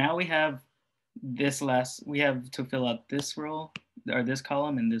 Okay, so now we have we have to fill out this row, or this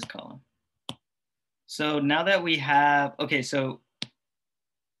column and this column. So now that we have, okay, so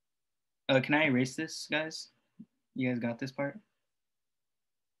can I erase this, guys? You guys got this part?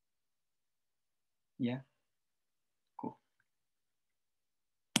 Yeah, cool.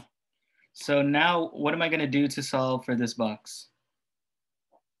 So now what am I gonna do to solve for this box?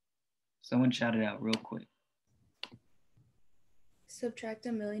 Someone shout it out real quick. Subtract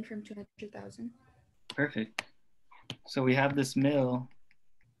 1 million from 200,000. Perfect. So we have this mil,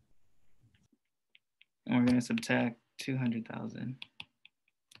 and we're going to subtract 200,000.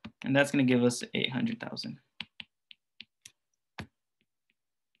 And that's going to give us 800,000.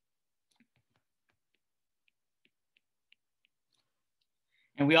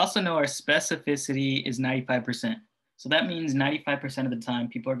 And we also know our specificity is 95%. So that means 95% of the time,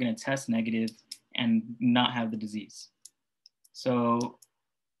 people are going to test negative and not have the disease. So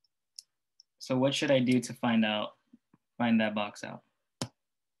what should I do to find that box out?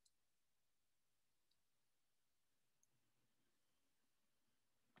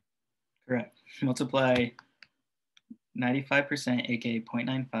 Correct. Multiply 95%, aka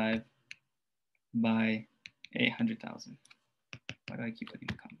 0.95, by 800,000. Why do I keep putting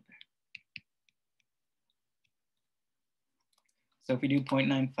the comma there? So if we do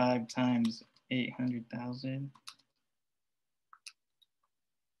 0.95 times 800,000,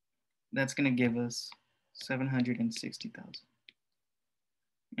 that's going to give us 760,000.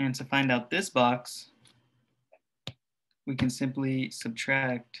 And to find out this box, we can simply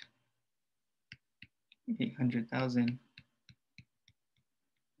subtract 800,000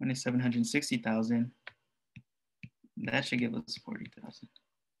 minus 760,000. That should give us 40,000.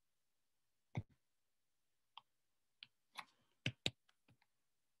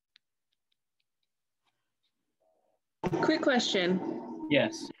 Quick question.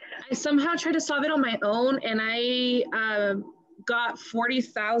 Yes. I somehow tried to solve it on my own, and I got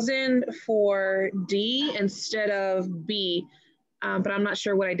 40,000 for D instead of B, but I'm not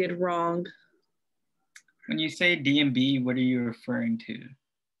sure what I did wrong. When you say D and B, what are you referring to?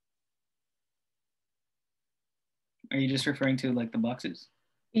 Are you just referring to like the boxes?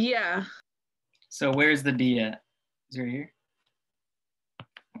 Yeah. So where's the D at? Is it right here?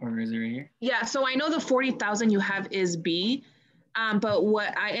 Or is it right here? Yeah, so I know the 40,000 you have is B, but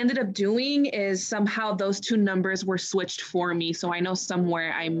what I ended up doing is somehow those two numbers were switched for me. So I know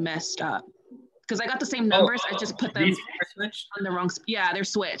somewhere I messed up because I got the same numbers. I just put them on the wrong. Yeah, they're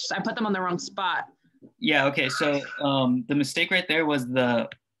switched. I put them on the wrong spot. Yeah. Okay. So the mistake right there was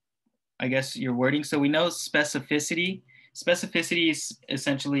I guess your wording. So we know specificity. specificity is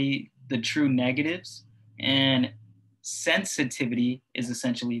essentially the true negatives, and sensitivity is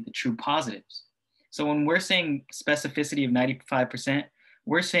essentially the true positives. So when we're saying specificity of 95%,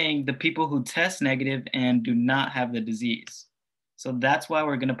 we're saying the people who test negative and do not have the disease. So that's why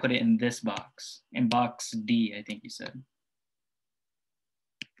we're going to put it in this box, in box D, I think you said.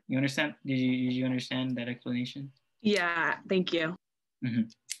 You understand? Did you understand that explanation? Yeah, thank you. Mm-hmm.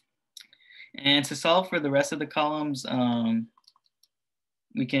 And to solve for the rest of the columns,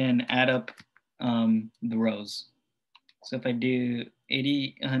 we can add up the rows. So if I do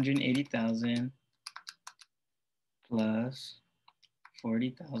 180,000 plus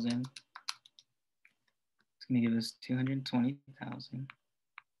 40,000, it's going to give us 220,000.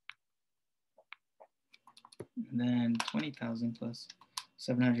 And then 20,000 plus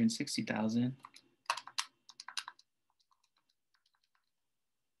 760,000.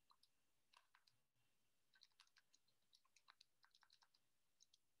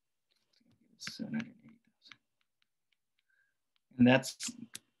 And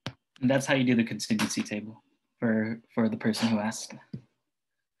that's how you do the contingency table for the person who asked.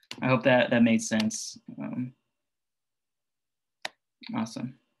 I hope that made sense.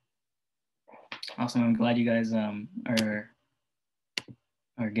 Awesome. I'm glad you guys are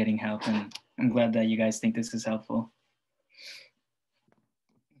getting help, and I'm glad that you guys think this is helpful.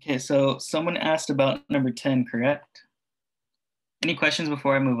 Okay, so someone asked about number 10, correct? Any questions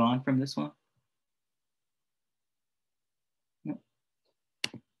before I move on from this one? No.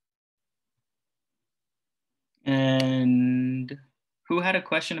 And who had a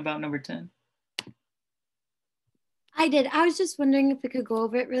question about number 10? I did. I was just wondering if we could go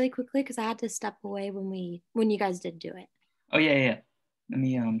over it really quickly because I had to step away when you guys did do it. Oh yeah. Let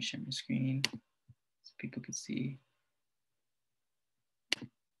me share my screen so people could see.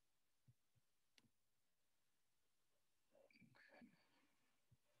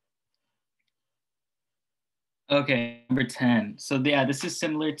 Okay, number 10. So yeah, this is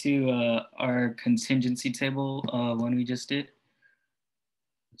similar to our contingency table one we just did.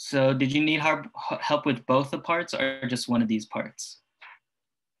 So did you need help with both the parts or just one of these parts?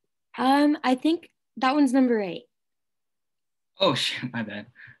 I think that one's number 8. Oh shit, my bad.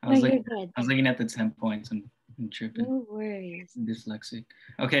 I was looking at the 10 points and tripping. No worries. I'm dyslexic.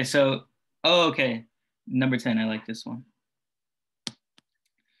 Okay, so okay. Number 10, I like this one.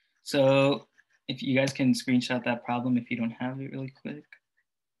 So if you guys can screenshot that problem if you don't have it really quick.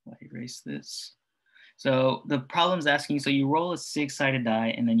 I'll erase this. So the problem's asking, so you roll a 6-sided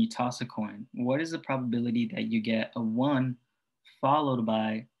die and then you toss a coin. What is the probability that you get a 1 followed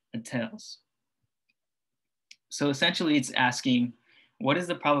by a tails? So essentially it's asking, what is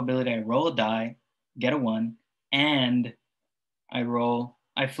the probability I roll a die, get a 1, and I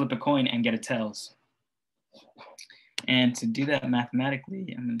flip a coin and get a tails? And to do that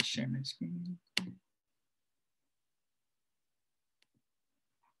mathematically, I'm going to share my screen.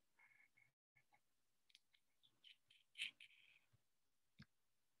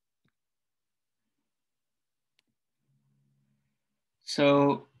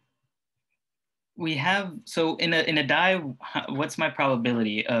 So we have, so in a die, what's my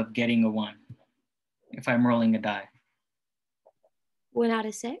probability of getting a 1 if I'm rolling a die? 1 out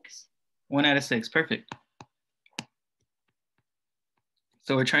of 6. 1 out of 6, perfect.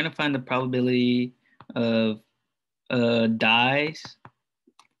 So we're trying to find the probability of dies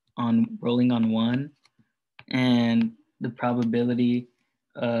on rolling on 1 and the probability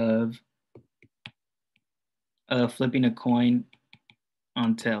of flipping a coin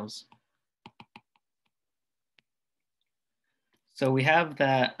on tails. So we have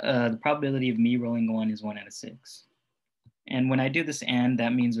that the probability of me rolling a 1 is 1 out of 6. And when I do this and,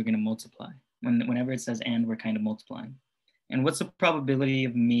 that means we're going to multiply. Whenever it says and, we're kind of multiplying. And what's the probability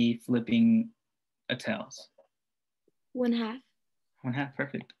of me flipping a tails? 1/2. 1/2,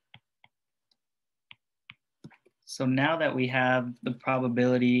 perfect. So now that we have the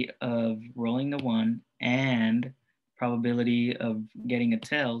probability of rolling the 1 and probability of getting a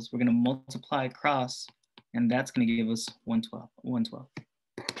tails, we're going to multiply across, and that's going to give us 1/12.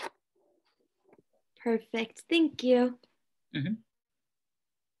 Perfect. Thank you. Mm-hmm.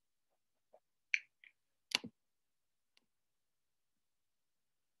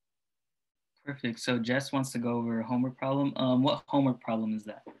 Perfect. So Jess wants to go over a homework problem. What homework problem is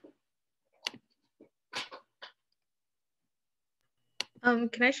that?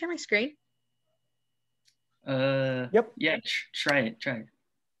 Can I share my screen? Yep. Yeah, try it.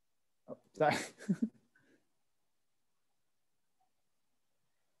 Oh, sorry.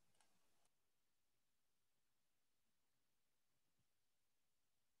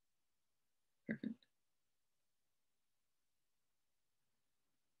 Perfect.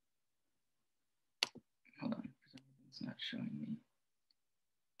 It's not showing me.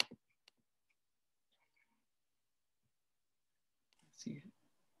 Let's see it.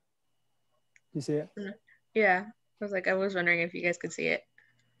 You see it? Yeah. I was wondering if you guys could see it.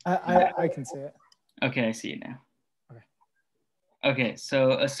 I can see it. Okay, I see it now. Okay,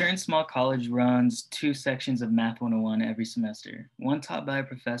 so a certain small college runs 2 sections of Math 101 every semester. One taught by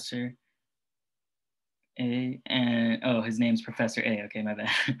Professor A, and his name's Professor A. Okay, my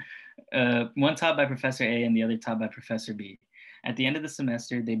bad. One taught by Professor A and the other taught by Professor B. At the end of the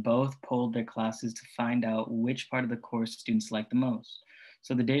semester, they both polled their classes to find out which part of the course students liked the most.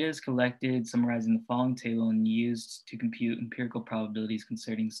 So the data is collected, summarized in the following table, and used to compute empirical probabilities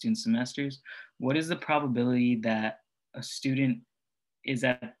concerning student semesters. What is the probability that a student is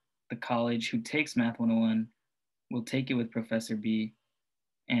at the college who takes Math 101 will take it with Professor B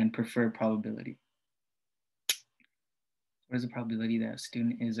and prefer probability? What is the probability that a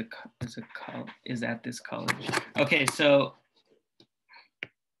student is at this college? Okay, so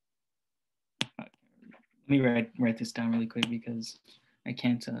let me write this down really quick because I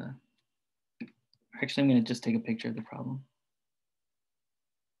can't. Actually, I'm going to just take a picture of the problem.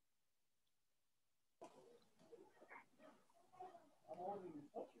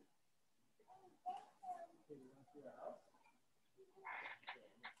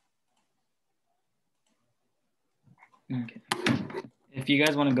 Okay. If you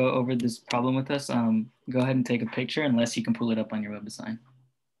guys want to go over this problem with us, go ahead and take a picture unless you can pull it up on your WebAssign.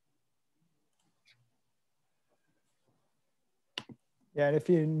 Yeah, and if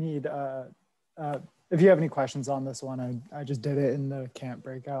you need, if you have any questions on this one, I just did it in the camp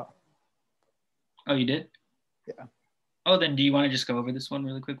breakout. Oh, you did? Yeah. Oh, then do you want to just go over this one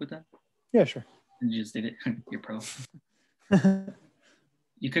really quick with that? Yeah, sure. You just did it. You're pro.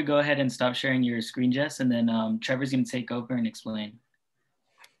 You could go ahead and stop sharing your screen, Jess, and then Trevor's going to take over and explain.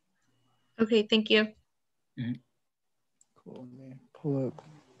 Okay, thank you. Mm-hmm. Cool. Let me pull up.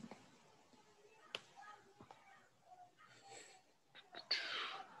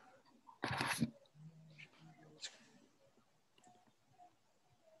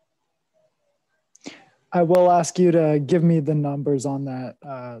 I will ask you to give me the numbers on that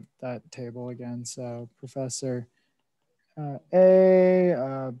that table again. So Professor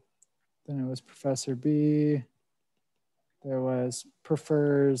A, then it was Professor B, there was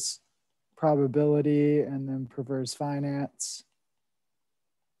prefers probability, and then prefers finance.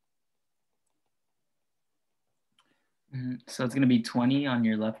 Mm-hmm. So it's going to be 20 on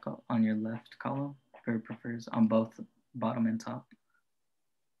your left column for prefers on both bottom and top.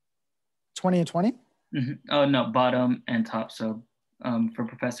 20 and 20? Mm-hmm. Oh no, bottom and top. So for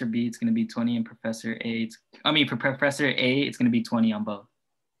Professor B, it's going to be 20, and Professor A, for Professor A, it's going to be 20 on both.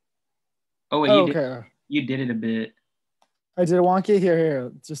 Oh wait, you did it a bit. I did it wonky.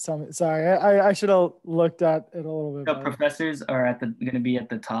 Here. Just tell me. Sorry, I should have looked at it a little bit. So professors are going to be at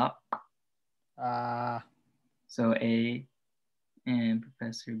the top. So A and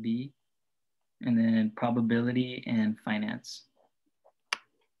Professor B, and then probability and finance.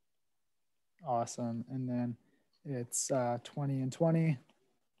 Awesome. And then it's 20 and 20.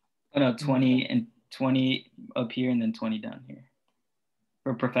 Oh no, 20 and 20 up here and then 20 down here.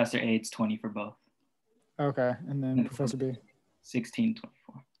 For Professor A, it's 20 for both. Okay. And then Professor B? 16,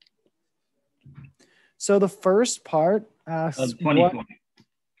 24. So the first part asks 24.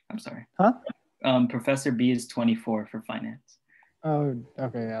 I'm sorry. Huh? Professor B is 24 for finance. Oh,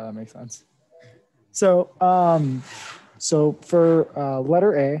 okay. Yeah, that makes sense. So, so for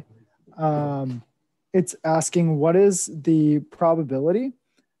letter A, it's asking what is the probability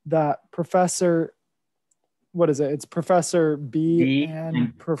that Professor, what is it? It's Professor B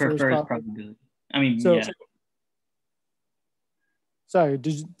and prefers probability. I mean, so, yeah. Sorry,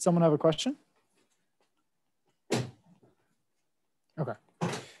 did someone have a question? Okay.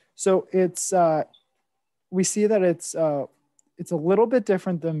 So it's, we see that it's a little bit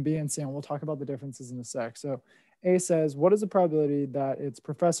different than B and C, and we'll talk about the differences in a sec. So A says, what is the probability that it's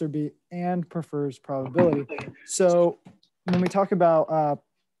Professor B and prefers probability? So when we talk about,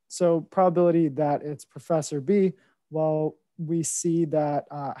 so probability that it's Professor B, well, we see that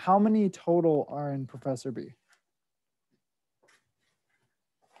how many total are in Professor B?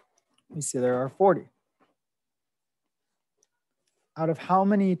 We see there are 40. Out of how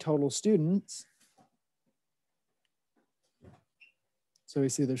many total students? So we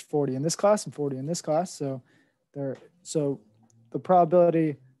see there's 40 in this class and 40 in this class. So the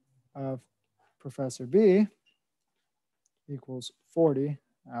probability of Professor B equals 40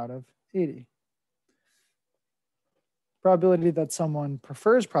 out of 80. Probability that someone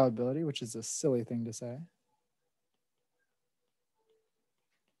prefers probability, which is a silly thing to say,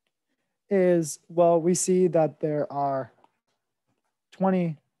 is, well, we see that there are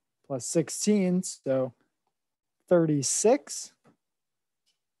 20 plus 16, so 36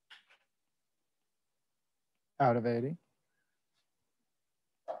 out of 80.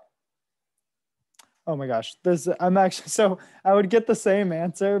 Oh my gosh, I'm actually, so I would get the same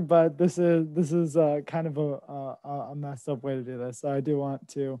answer, but this is kind of a messed up way to do this. So I do want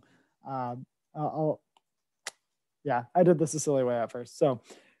to, yeah, I did this a silly way at first. So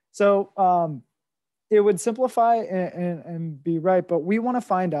it would simplify and be right, but we want to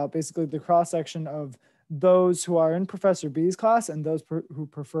find out basically the cross section of those who are in Professor B's class and those who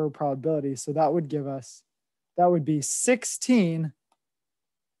prefer probability. So that would give us, that would be 16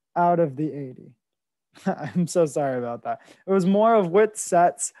 out of the 80. I'm so sorry about that. It was more of which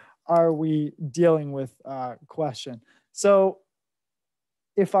sets are we dealing with question. So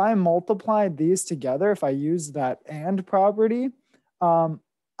if I multiplied these together, if I use that and property, I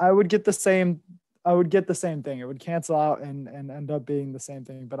would get the same. I would get the same thing. It would cancel out and end up being the same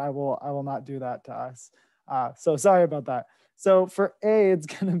thing. But I will not do that to us. So sorry about that. So for A, it's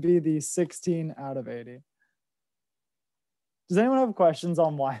going to be the 16 out of 80. Does anyone have questions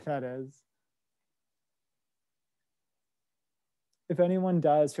on why that is? If anyone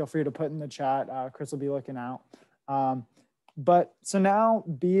does, feel free to put in the chat. Chris will be looking out. But so now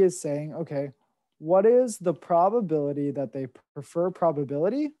B is saying, okay, what is the probability that they prefer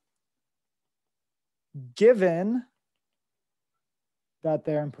probability given that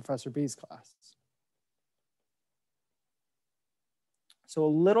they're in Professor B's class? So a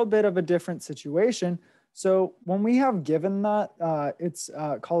little bit of a different situation. So when we have given that, it's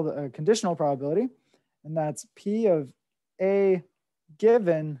called a conditional probability, and that's P of A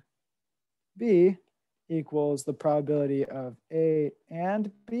given B equals the probability of A and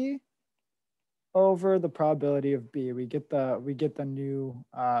B over the probability of B. We get the new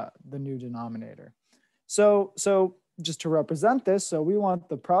denominator. So just to represent this, so we want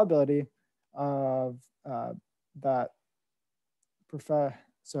the probability of that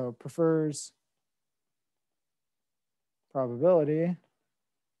prefers probability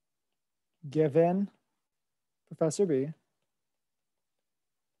given Professor B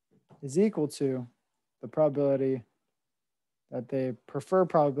is equal to the probability that they prefer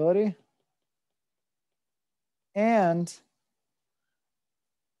probability and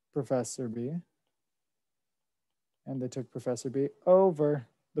Professor B, and they took Professor B over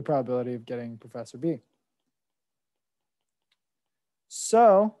the probability of getting Professor B.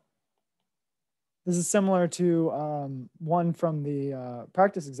 So this is similar to one from the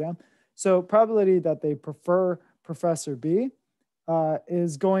practice exam. So probability that they prefer Professor B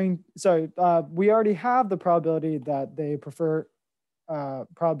is going, we already have the probability that they prefer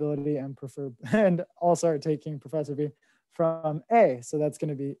probability and also are taking Professor B from A. So that's going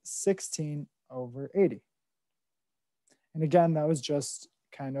to be 16 over 80. And again, that was just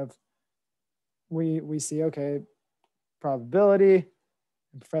kind of, we see, okay, probability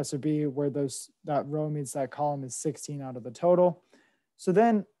and Professor B, where that row meets that column is 16 out of the total. So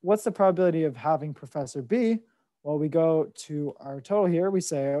then what's the probability of having Professor B? Well, we go to our total here. We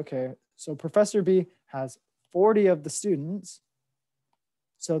say, okay, so Professor B has 40 of the students.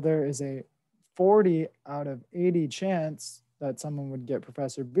 So there is a 40 out of 80 chance that someone would get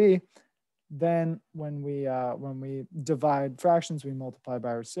Professor B. Then when we divide fractions, we multiply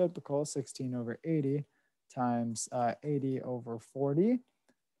by reciprocal, 16 over 80 times 80 over 40.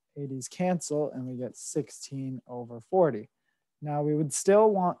 80s cancel, and we get 16 over 40. Now we would still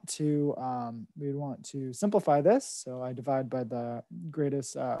want to simplify this. So I divide by the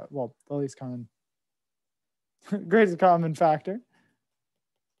greatest, the least common, greatest common factor.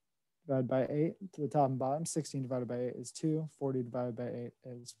 Divide by 8 to the top and bottom. 16 divided by 8 is 2. 40 divided by 8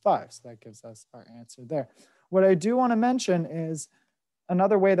 is 5. So that gives us our answer there. What I do want to mention is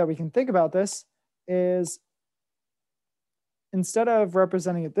another way that we can think about this is, instead of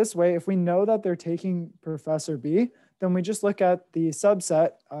representing it this way, if we know that they're taking Professor B, then we just look at the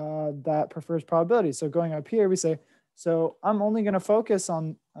subset that prefers probability. So going up here, we say, so I'm only going to focus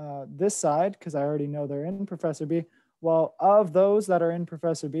on this side because I already know they're in Professor B. Well, of those that are in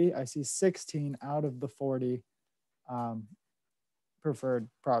Professor B, I see 16 out of the 40 preferred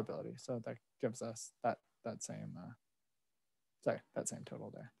probability. So that gives us that same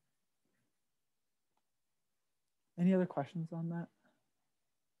total there. Any other questions on that?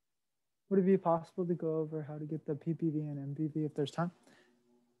 Would it be possible to go over how to get the PPV and MPV if there's time?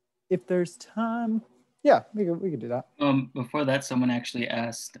 If there's time, yeah, we could do that. Before that, someone actually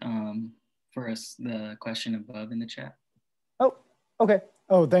asked for us the question above in the chat. Oh, okay.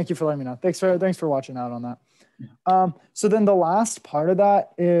 Oh, thank you for letting me know. Thanks for watching out on that. So then the last part of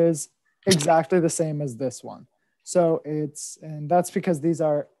that is exactly the same as this one. So and that's because these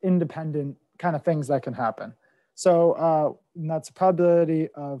are independent kind of things that can happen. So that's a probability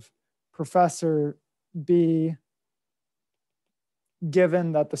of Professor B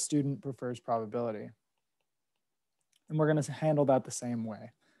given that the student prefers probability. And we're going to handle that the same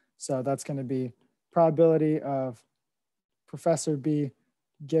way. So that's going to be probability of Professor B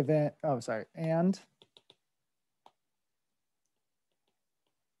given, and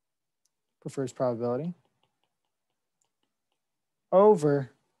prefers probability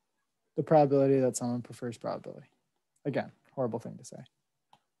over the probability that someone prefers probability. Again, horrible thing to say.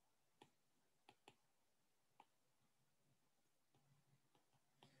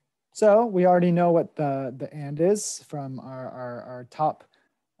 So we already know what the and is from our top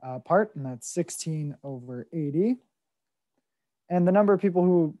part, and that's 16 over 80. And the number of people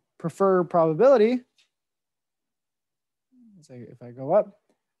who prefer probability, if I go up,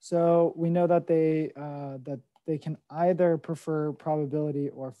 so we know that they can either prefer probability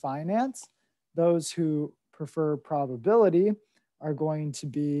or finance. Those who prefer probability are going to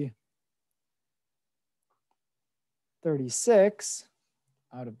be 36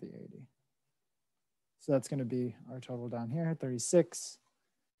 out of the 80. So that's going to be our total down here, 36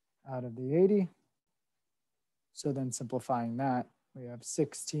 out of the 80. So then simplifying that, we have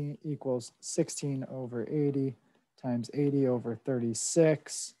 16 equals 16 over 80 times 80 over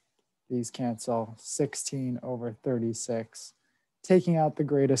 36. These cancel, 16 over 36. Taking out the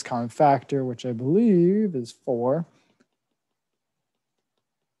greatest common factor, which I believe is 4,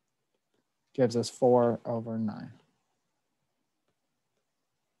 gives us 4 over 9.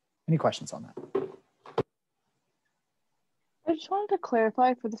 Any questions on that? I just wanted to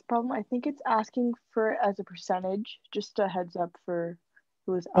clarify for this problem. I think it's asking for it as a percentage. Just a heads up for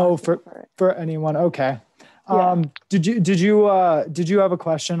who is asking for it. For anyone. Okay. Yeah. Did you have a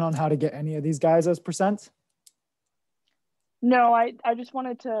question on how to get any of these guys as percent? No, I just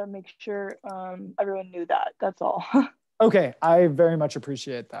wanted to make sure everyone knew that. That's all. Okay, I very much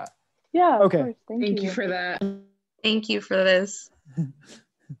appreciate that. Yeah. Okay. Of course. Thank you for that. Thank you for this.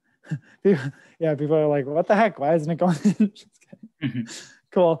 Yeah, people are like, what the heck? Why isn't it going in? Just kidding.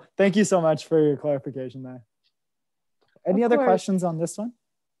 Cool. Thank you so much for your clarification there. Any other questions on this one?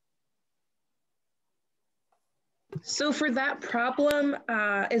 So for that problem,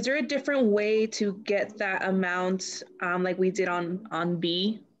 is there a different way to get that amount like we did on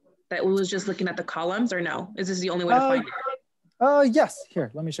B? That was just looking at the columns, or no? Is this the only way to find it? Yes.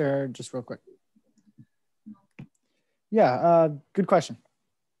 Here, let me share just real quick. Yeah, good question.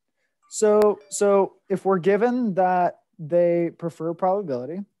 So if we're given that they prefer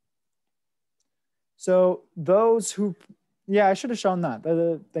probability, so those who, yeah, I should have shown that.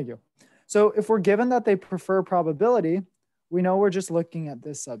 Thank you. So if we're given that they prefer probability, we know we're just looking at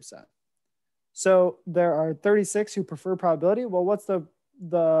this subset. So there are 36 who prefer probability. Well, what's the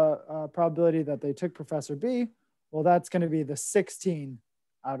probability that they took Professor B? Well, that's going to be the 16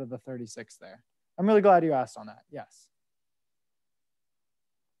 out of the 36 there. I'm really glad you asked on that. Yes.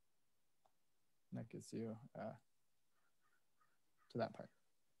 That gets you to that part.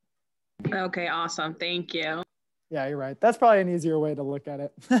 Okay, awesome. Thank you. Yeah, you're right. That's probably an easier way to look at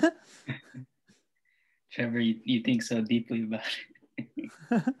it. Trevor, you think so deeply about it.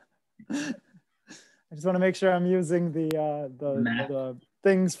 I just want to make sure I'm using the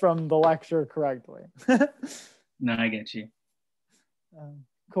things from the lecture correctly. No, I get you.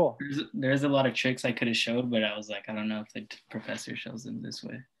 Cool. There's a lot of tricks I could have showed, but I was like, I don't know if the professor shows them this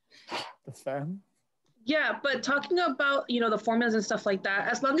way. That's fair. Yeah, but talking about, the formulas and stuff like that,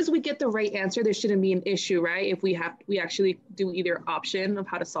 as long as we get the right answer, there shouldn't be an issue, right? If we actually do either option of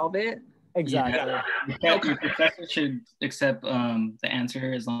how to solve it. Exactly. Yeah. Your professor should accept the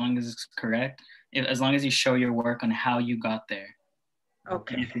answer as long as it's correct. As long as you show your work on how you got there.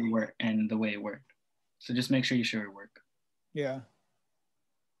 Okay. And the way it worked. So just make sure you show your work. Yeah.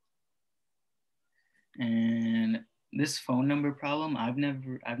 And this phone number problem, I've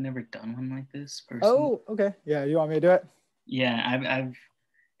never done one like this personally. Oh, okay. Yeah, you want me to do it? Yeah, I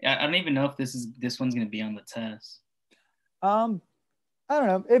don't even know if this one's gonna be on the test. I don't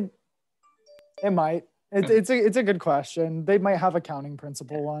know. It might. It's a good question. They might have a counting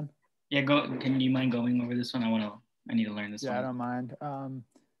principle one. Yeah, can you mind going over this one? I need to learn this one. Yeah, I don't mind.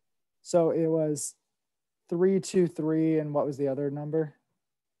 So it was 323, and what was the other number?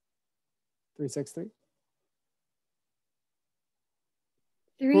 363.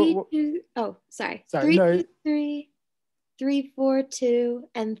 Sorry. Sorry. 323, 342,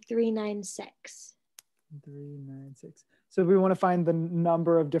 and 396. 396. So we want to find the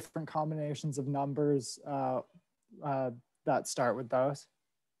number of different combinations of numbers that start with those.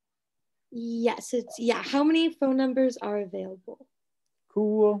 Yes, it's, yeah. How many phone numbers are available?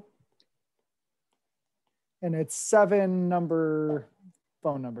 Cool. And it's 7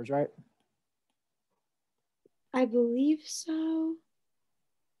 phone numbers, right? I believe so.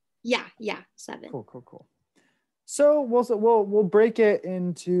 Yeah, 7. Cool. So we'll break it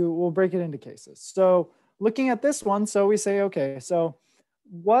into cases. So looking at this one, so we say, okay, so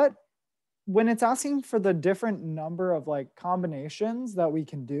when it's asking for the different number of like combinations that we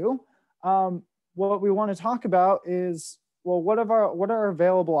can do, what we want to talk about is, well, what are our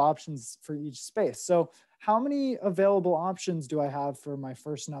available options for each space? So how many available options do I have for my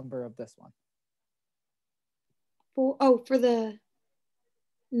first number of this one? For the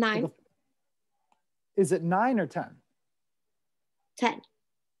 9. Is it 9 or 10? 10.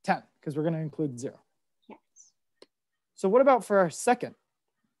 10, because we're going to include 0. Yes. So what about for our second?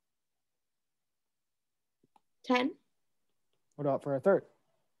 10. What about for our third?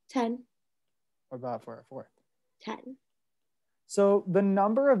 10. What about for our fourth? 10. So the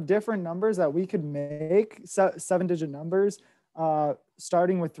number of different numbers that we could make, 7-digit numbers,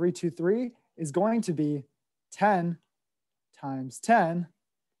 starting with 323, is going to be 10 times 10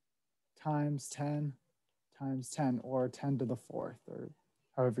 times 10 times 10, or 10 to the 4th, or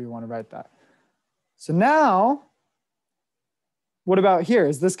however you want to write that. So now, what about here?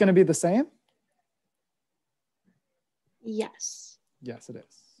 Is this going to be the same? Yes. Yes, it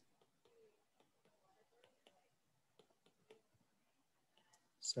is.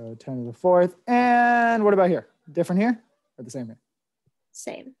 So 10 to the 4th. And what about here? Different here or the same here?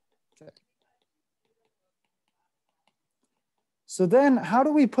 Same. So then how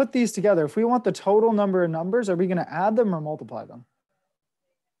do we put these together? If we want the total number of numbers, are we going to add them or multiply them?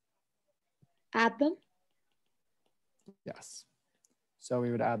 Add them? Yes. So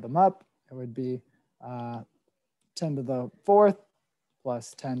we would add them up. It would be 10 to the 4th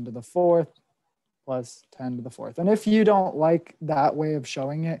plus 10 to the 4th plus 10 to the 4th. And if you don't like that way of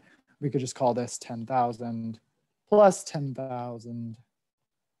showing it, we could just call this 10,000 plus 10,000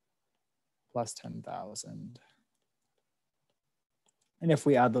 plus 10,000. And if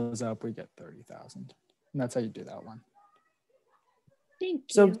we add those up, we get 30,000. And that's how you do that one. Thank you.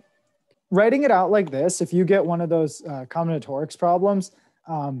 So writing it out like this, if you get one of those combinatorics problems,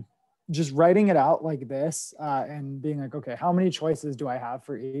 just writing it out like this and being like, okay, how many choices do I have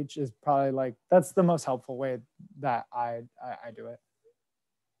for each is probably like, that's the most helpful way that I do it.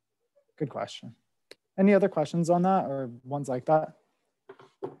 Good question. Any other questions on that or ones like that?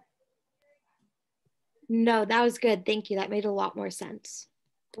 No, that was good. Thank you. That made a lot more sense.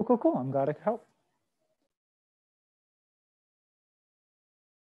 Cool. I'm glad I could help.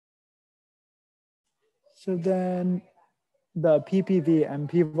 So then the PPV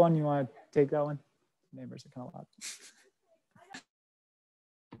MP one, you want to take that one? Neighbors are kind of loud.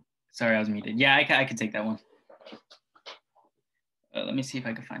 Sorry, I was muted. Yeah, I could take that one. Let me see if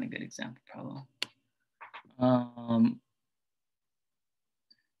I can find a good example problem.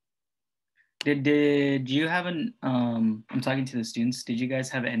 Did you have I'm talking to the students, did you guys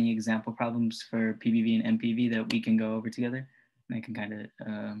have any example problems for PPV and MPV that we can go over together? And I can kind of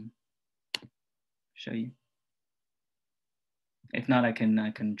show you. If not, I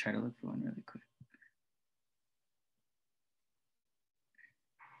can try to look for one really quick.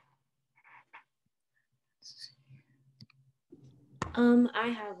 I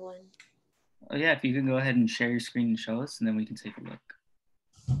have one. Oh yeah, if you can go ahead and share your screen and show us, and then we can take a look.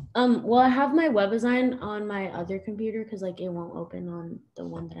 Well, I have my WebDesign on my other computer because like it won't open on the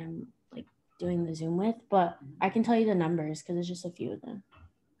one that I'm like doing the Zoom with, but I can tell you the numbers because it's just a few of them.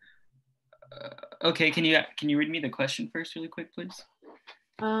 Okay, can you read me the question first really quick, please?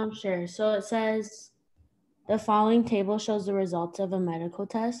 Sure. So it says the following table shows the results of a medical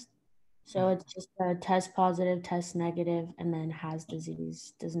test. So it's just a test positive, test negative, and then has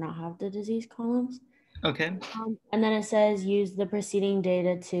disease, does not have the disease columns. Okay. And then it says use the preceding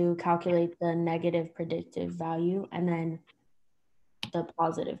data to calculate the negative predictive value and then the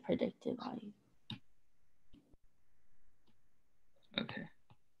positive predictive value. Okay.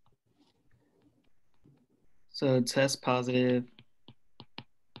 So test positive,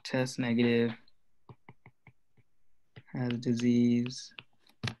 test negative, has disease,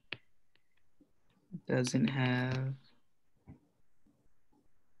 doesn't have.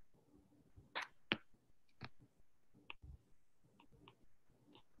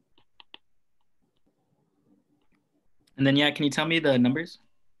 And then, yeah, can you tell me the numbers?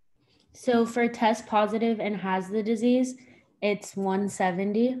 So for test positive and has the disease, it's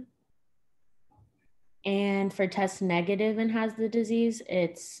 170. And for test negative and has the disease,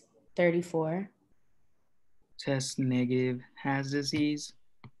 it's 34. Test negative has disease,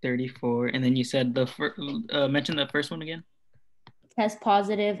 34. And then you said mention the first one again. Test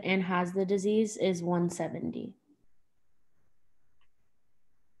positive and has the disease is 170.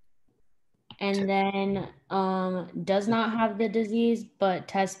 And then does not have the disease but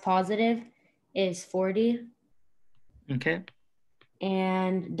test positive is 40. Okay.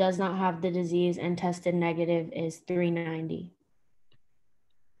 And does not have the disease and tested negative is 390.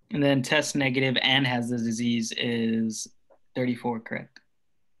 And then test negative and has the disease is 34, correct?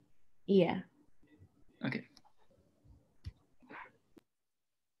 Yeah. Okay.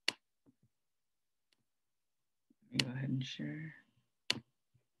 Go ahead and share.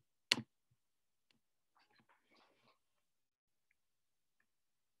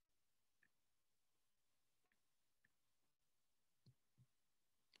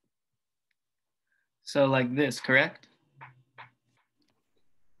 So like this, correct?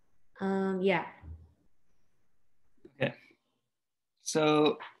 Yeah. Okay.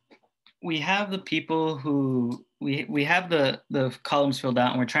 So we have the people who we have the columns filled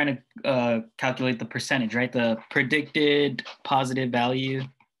out, and we're trying to calculate the percentage, right? The predicted positive value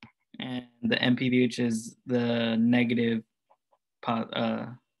and the MPV, which is the negative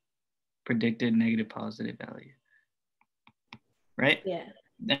predicted negative positive value, right? Yeah.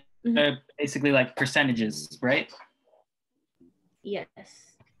 Basically like percentages, right? Yes.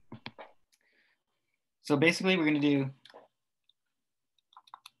 So basically we're going to do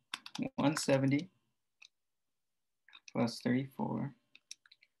 170 plus 34.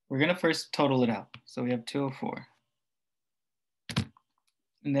 We're going to first total it out. So we have 204.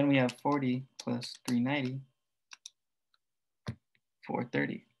 And then we have 40 plus 390,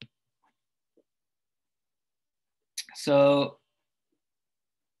 430. So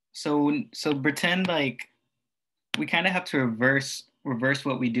pretend like we kind of have to reverse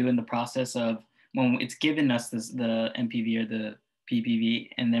what we do in the process of when it's given us the MPV or the PPV,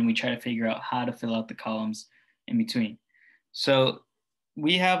 and then we try to figure out how to fill out the columns in between. So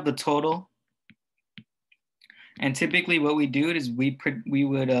we have the total, and typically what we do is we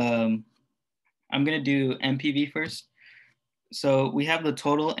would I'm gonna do MPV first. So we have the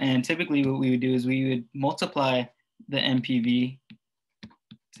total, and typically what we would do is we would multiply the MPV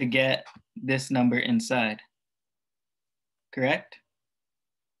to get this number inside, correct?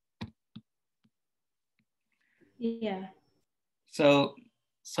 Yeah. So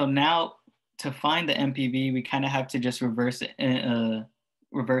now to find the MPV, we kind of have to just reverse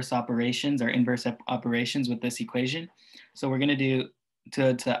operations or inverse operations with this equation. So we're gonna do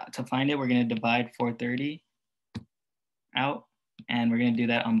to find it, we're gonna divide 430 out, and we're gonna do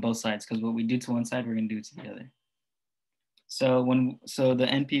that on both sides, because what we do to one side, we're gonna do to the other. So the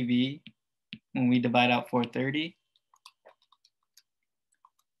NPV, when we divide out 430,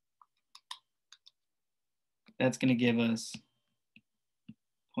 that's gonna give us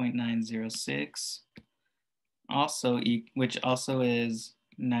 0.906, which also is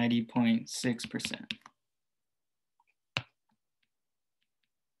 90.6%.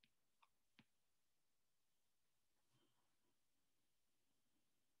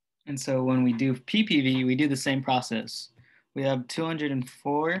 And so when we do PPV, we do the same process. We have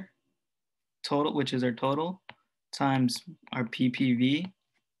 204 total, which is our total, times our PPV,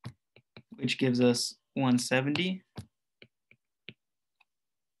 which gives us 170.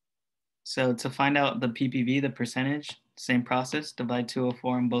 So to find out the PPV, the percentage, same process, divide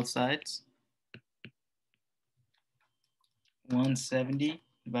 204 on both sides. 170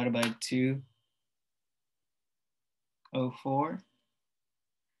 divided by 204.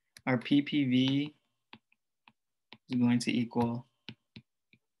 Our PPV is going to equal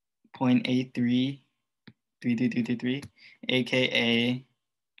 0.833333, aka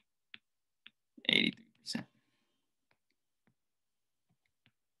 83%.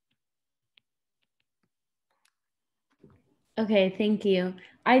 Okay, thank you.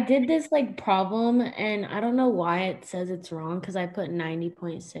 I did this like problem and I don't know why it says it's wrong because I put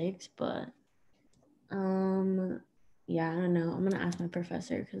 90.6, but yeah, I don't know. I'm gonna ask my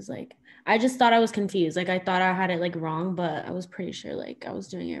professor because like I just thought I was confused. Like I thought I had it like wrong, but I was pretty sure like I was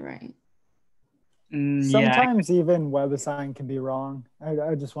doing it right. Sometimes even WebAssign can be wrong.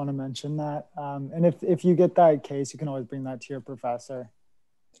 I just want to mention that. And if you get that case, you can always bring that to your professor.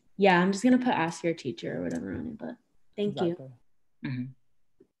 Yeah, I'm just gonna put ask your teacher or whatever on it, but thank you. Mm-hmm.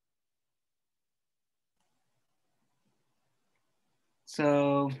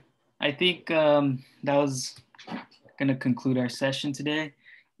 So I think that was gonna conclude our session today.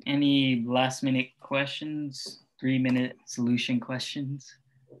 Any last minute questions? 3-minute solution questions?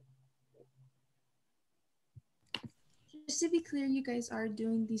 Just to be clear, you guys are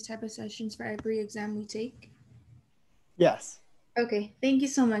doing these type of sessions for every exam we take? Yes. Okay, thank you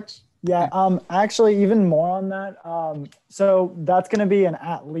so much. Yeah, actually even more on that. So that's going to be an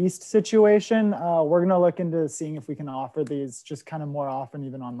at least situation. We're going to look into seeing if we can offer these just kind of more often,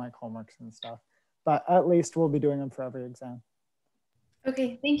 even on like homeworks and stuff. But at least we'll be doing them for every exam.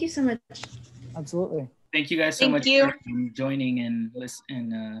 Okay, thank you so much. Absolutely. Thank you guys so much for joining and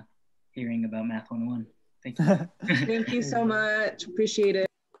hearing about Math 101. Thank you. Thank you so much. Appreciate it.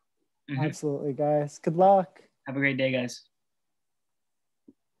 Absolutely, guys. Good luck. Have a great day, guys.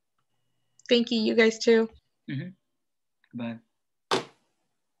 Thank you. You guys too. Bye.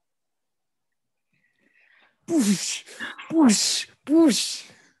 Boosh, boosh, boosh.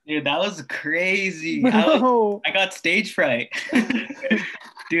 Dude, that was crazy. No. I got stage fright.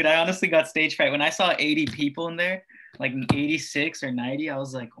 Dude, I honestly got stage fright. When I saw 80 people in there, like 86 or 90, I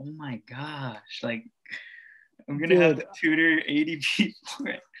was like, oh my gosh. Like, I'm going to have to tutor 80 people.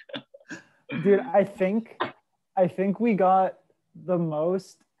 Dude, I think we got the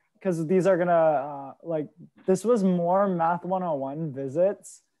most, because these are gonna like, this was more Math 101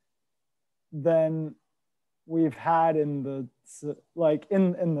 visits than we've had in the like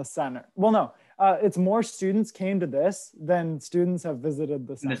in the center. Well, no, it's more students came to this than students have visited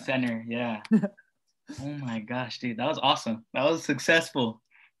the center. The center, yeah. Oh my gosh, dude, that was awesome. That was successful.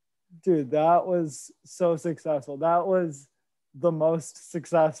 Dude, that was so successful. That was the most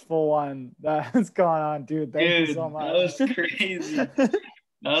successful one that has gone on, dude. Thank you so much. That was crazy.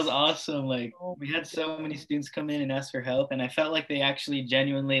 That was awesome. Like, we had so many students come in and ask for help, and I felt like they actually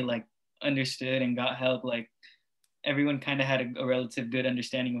genuinely like understood and got help. Like, everyone kind of had a relative good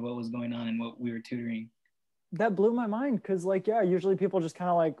understanding of what was going on and what we were tutoring. That blew my mind, because like, yeah, usually people just kind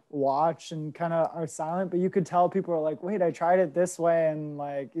of like watch and kind of are silent, but you could tell people are like, wait, I tried it this way, and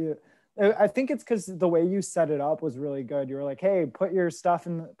like, I think it's because the way you set it up was really good. You were like, hey, put your stuff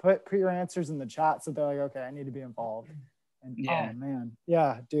in, put your answers in the chat, so they're like, okay, I need to be involved. And yeah. Oh man,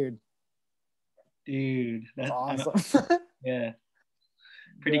 yeah, dude, that's awesome. Yeah,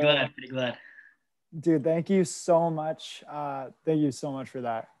 pretty glad. Dude, thank you so much. Thank you so much for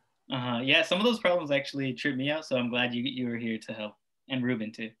that. Yeah, some of those problems actually tripped me out, so I'm glad you were here to help, and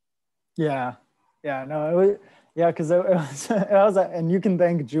Ruben too. Yeah, no, it was, yeah, because it was, and you can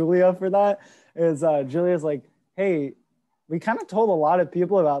thank Julia for that. Is Julia's like, hey, we kind of told a lot of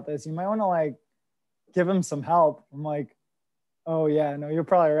people about this. You might want to like give them some help. I'm like, oh yeah, no, you're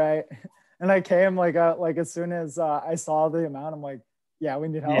probably right. And I came like as soon as I saw the amount, I'm like, yeah, we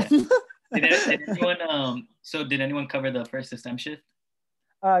need help. Yeah. Did anyone cover the first STEM shift?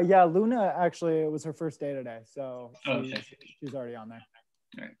 Yeah, Luna actually, it was her first day today, so she's already on there.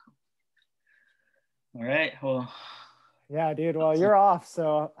 All right, cool. All right, well. Yeah, dude. Well, you're off,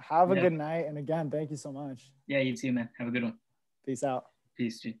 so have a good night. And again, thank you so much. Yeah, you too, man. Have a good one. Peace out.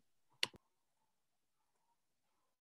 Peace, G.